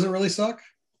 Does it really suck?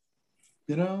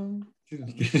 You know? I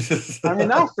mean,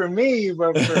 not for me,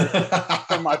 but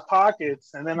for my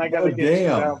pockets. And then I gotta get shit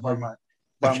out by my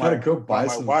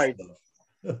wife.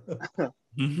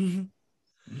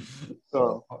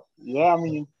 So yeah, I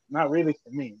mean, not really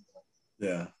for me.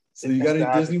 Yeah. So you got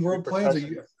any Disney World plans?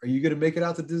 Are you going to make it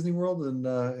out to Disney World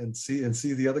and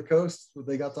see the other coast, what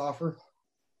they got to offer?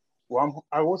 Well,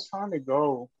 I was trying to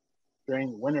go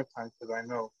during winter time, because I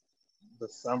know the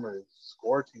summer is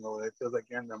scorching over there. It feels like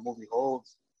you're in the movie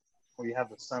Holds, where you have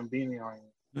the sun beaming on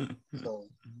you. So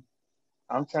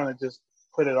I'm trying to just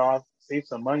put it off, save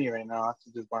some money right now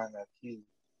after just buying that key,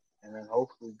 and then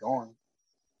hopefully going.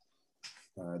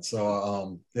 All right.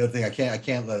 So the other thing, I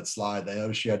can't let it slide. I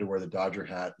noticed you had to wear the Dodger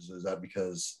hat. Is that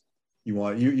because you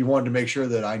wanted to make sure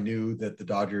that I knew that the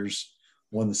Dodgers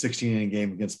won the 16-inning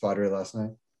game against Padre last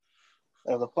night?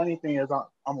 The funny thing is,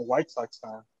 I'm a White Sox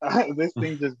fan. This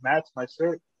thing just matched my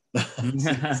shirt.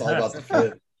 It's all about the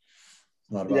fit.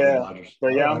 It's not about the Dodgers.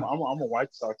 But yeah, I'm a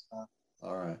White Sox fan.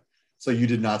 All right. So you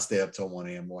did not stay up till 1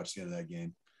 a.m. to watch the end of that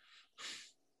game?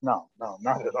 No,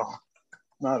 not at all.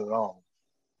 Not at all.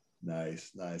 Nice.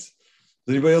 Does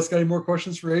anybody else got any more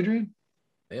questions for Adrian?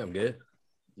 Hey, I'm good.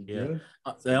 Yeah,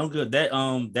 I'm good.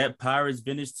 That Pirates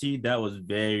vintage tee, that was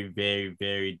very, very,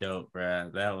 very dope, bro.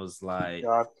 That was like,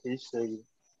 I appreciate it.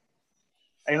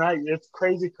 And it's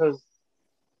crazy because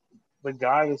the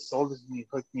guy that sold it to me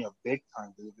hooked me up big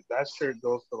time, dude. That shirt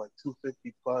goes for like $250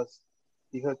 plus.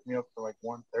 He hooked me up for like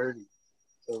 $130.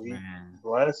 So he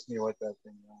blessed me with that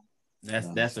thing,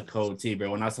 man. That's a cold tee,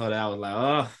 bro. When I saw that, I was like,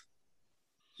 oh,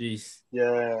 jeez.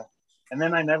 Yeah. And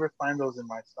then I never find those in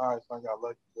my size, so I got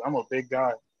lucky. I'm a big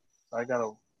guy,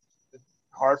 so it's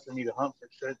hard for me to hunt for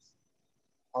shirts.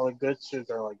 All the good shirts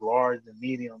are like large and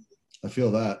medium. I feel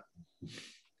that.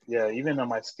 Yeah, even on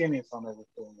my skinny, so I'm never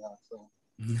feeling that. So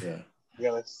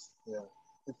it's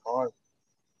hard.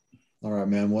 All right,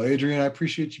 man. Well, Adrian, I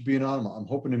appreciate you being on. I'm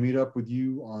hoping to meet up with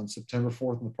you on September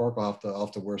 4th in the park. I'll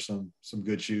have to wear some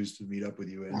good shoes to meet up with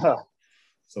you in.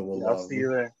 So I'll see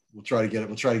you there. We'll try to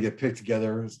get picked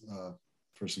together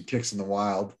for some kicks in the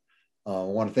wild. I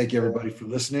want to thank everybody for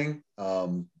listening.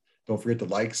 Don't forget to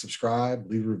like, subscribe,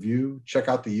 leave a review. Check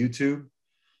out the YouTube.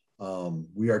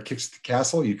 We are Kicks at the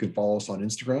Castle. You can follow us on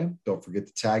Instagram. Don't forget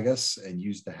to tag us and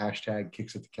use the hashtag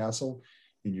Kicks at the Castle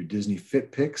in your Disney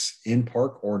Fit Pics, in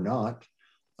park or not.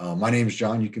 My name is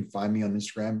John. You can find me on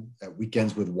Instagram at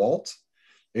Weekends with Walt.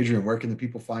 Adrian, where can the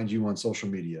people find you on social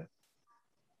media?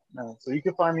 So you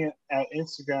can find me at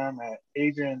Instagram at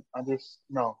Adrian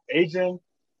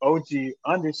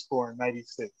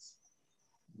OG_96.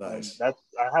 Nice. I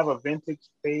have a vintage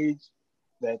page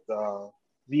that's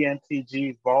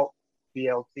VNTG Vault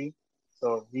VLT.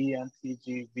 So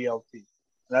VNTG VLT. And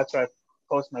that's where I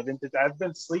post my vintage. I've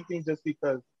been sleeping just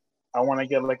because I want to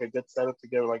get like a good setup to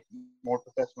get like more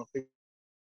professional pictures.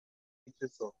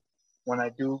 So when I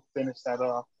do finish that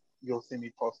off, you'll see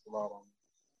me post a lot on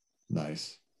it.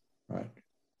 Nice. All right.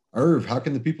 Irv, how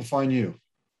can the people find you?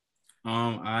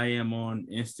 I am on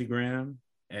Instagram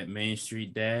at Main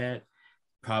Street Dad,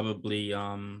 probably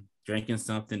drinking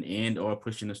something and or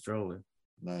pushing a stroller.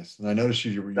 Nice. And I noticed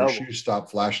your shoes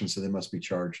stopped flashing, so they must be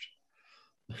charged.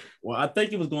 Well, I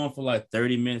think it was going for like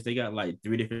 30 minutes. They got like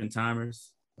 3 different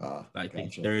timers. Like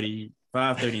gotcha. 30,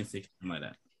 5, 30, and 60, something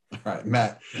like that. All right,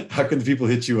 Matt, how can the people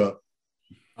hit you up?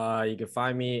 You can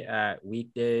find me at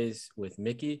Weekdays with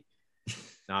Mickey.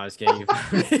 No, I was kidding.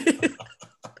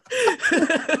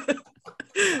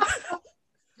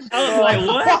 I was like,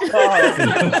 what?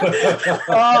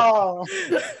 Oh,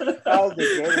 that was a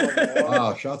good one, man.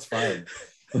 Wow, shots fired.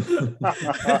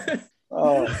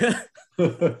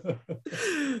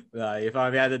 No, you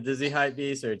find me at the Disney Hype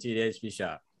Beast or TDHB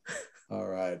Shop. All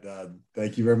right.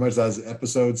 Thank you very much. That was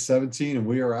episode 17, and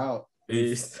we are out.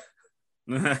 Peace.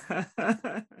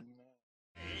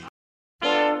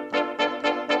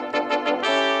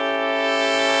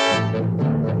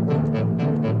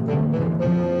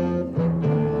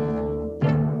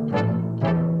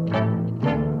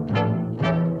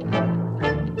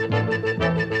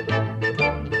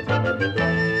 Thank you.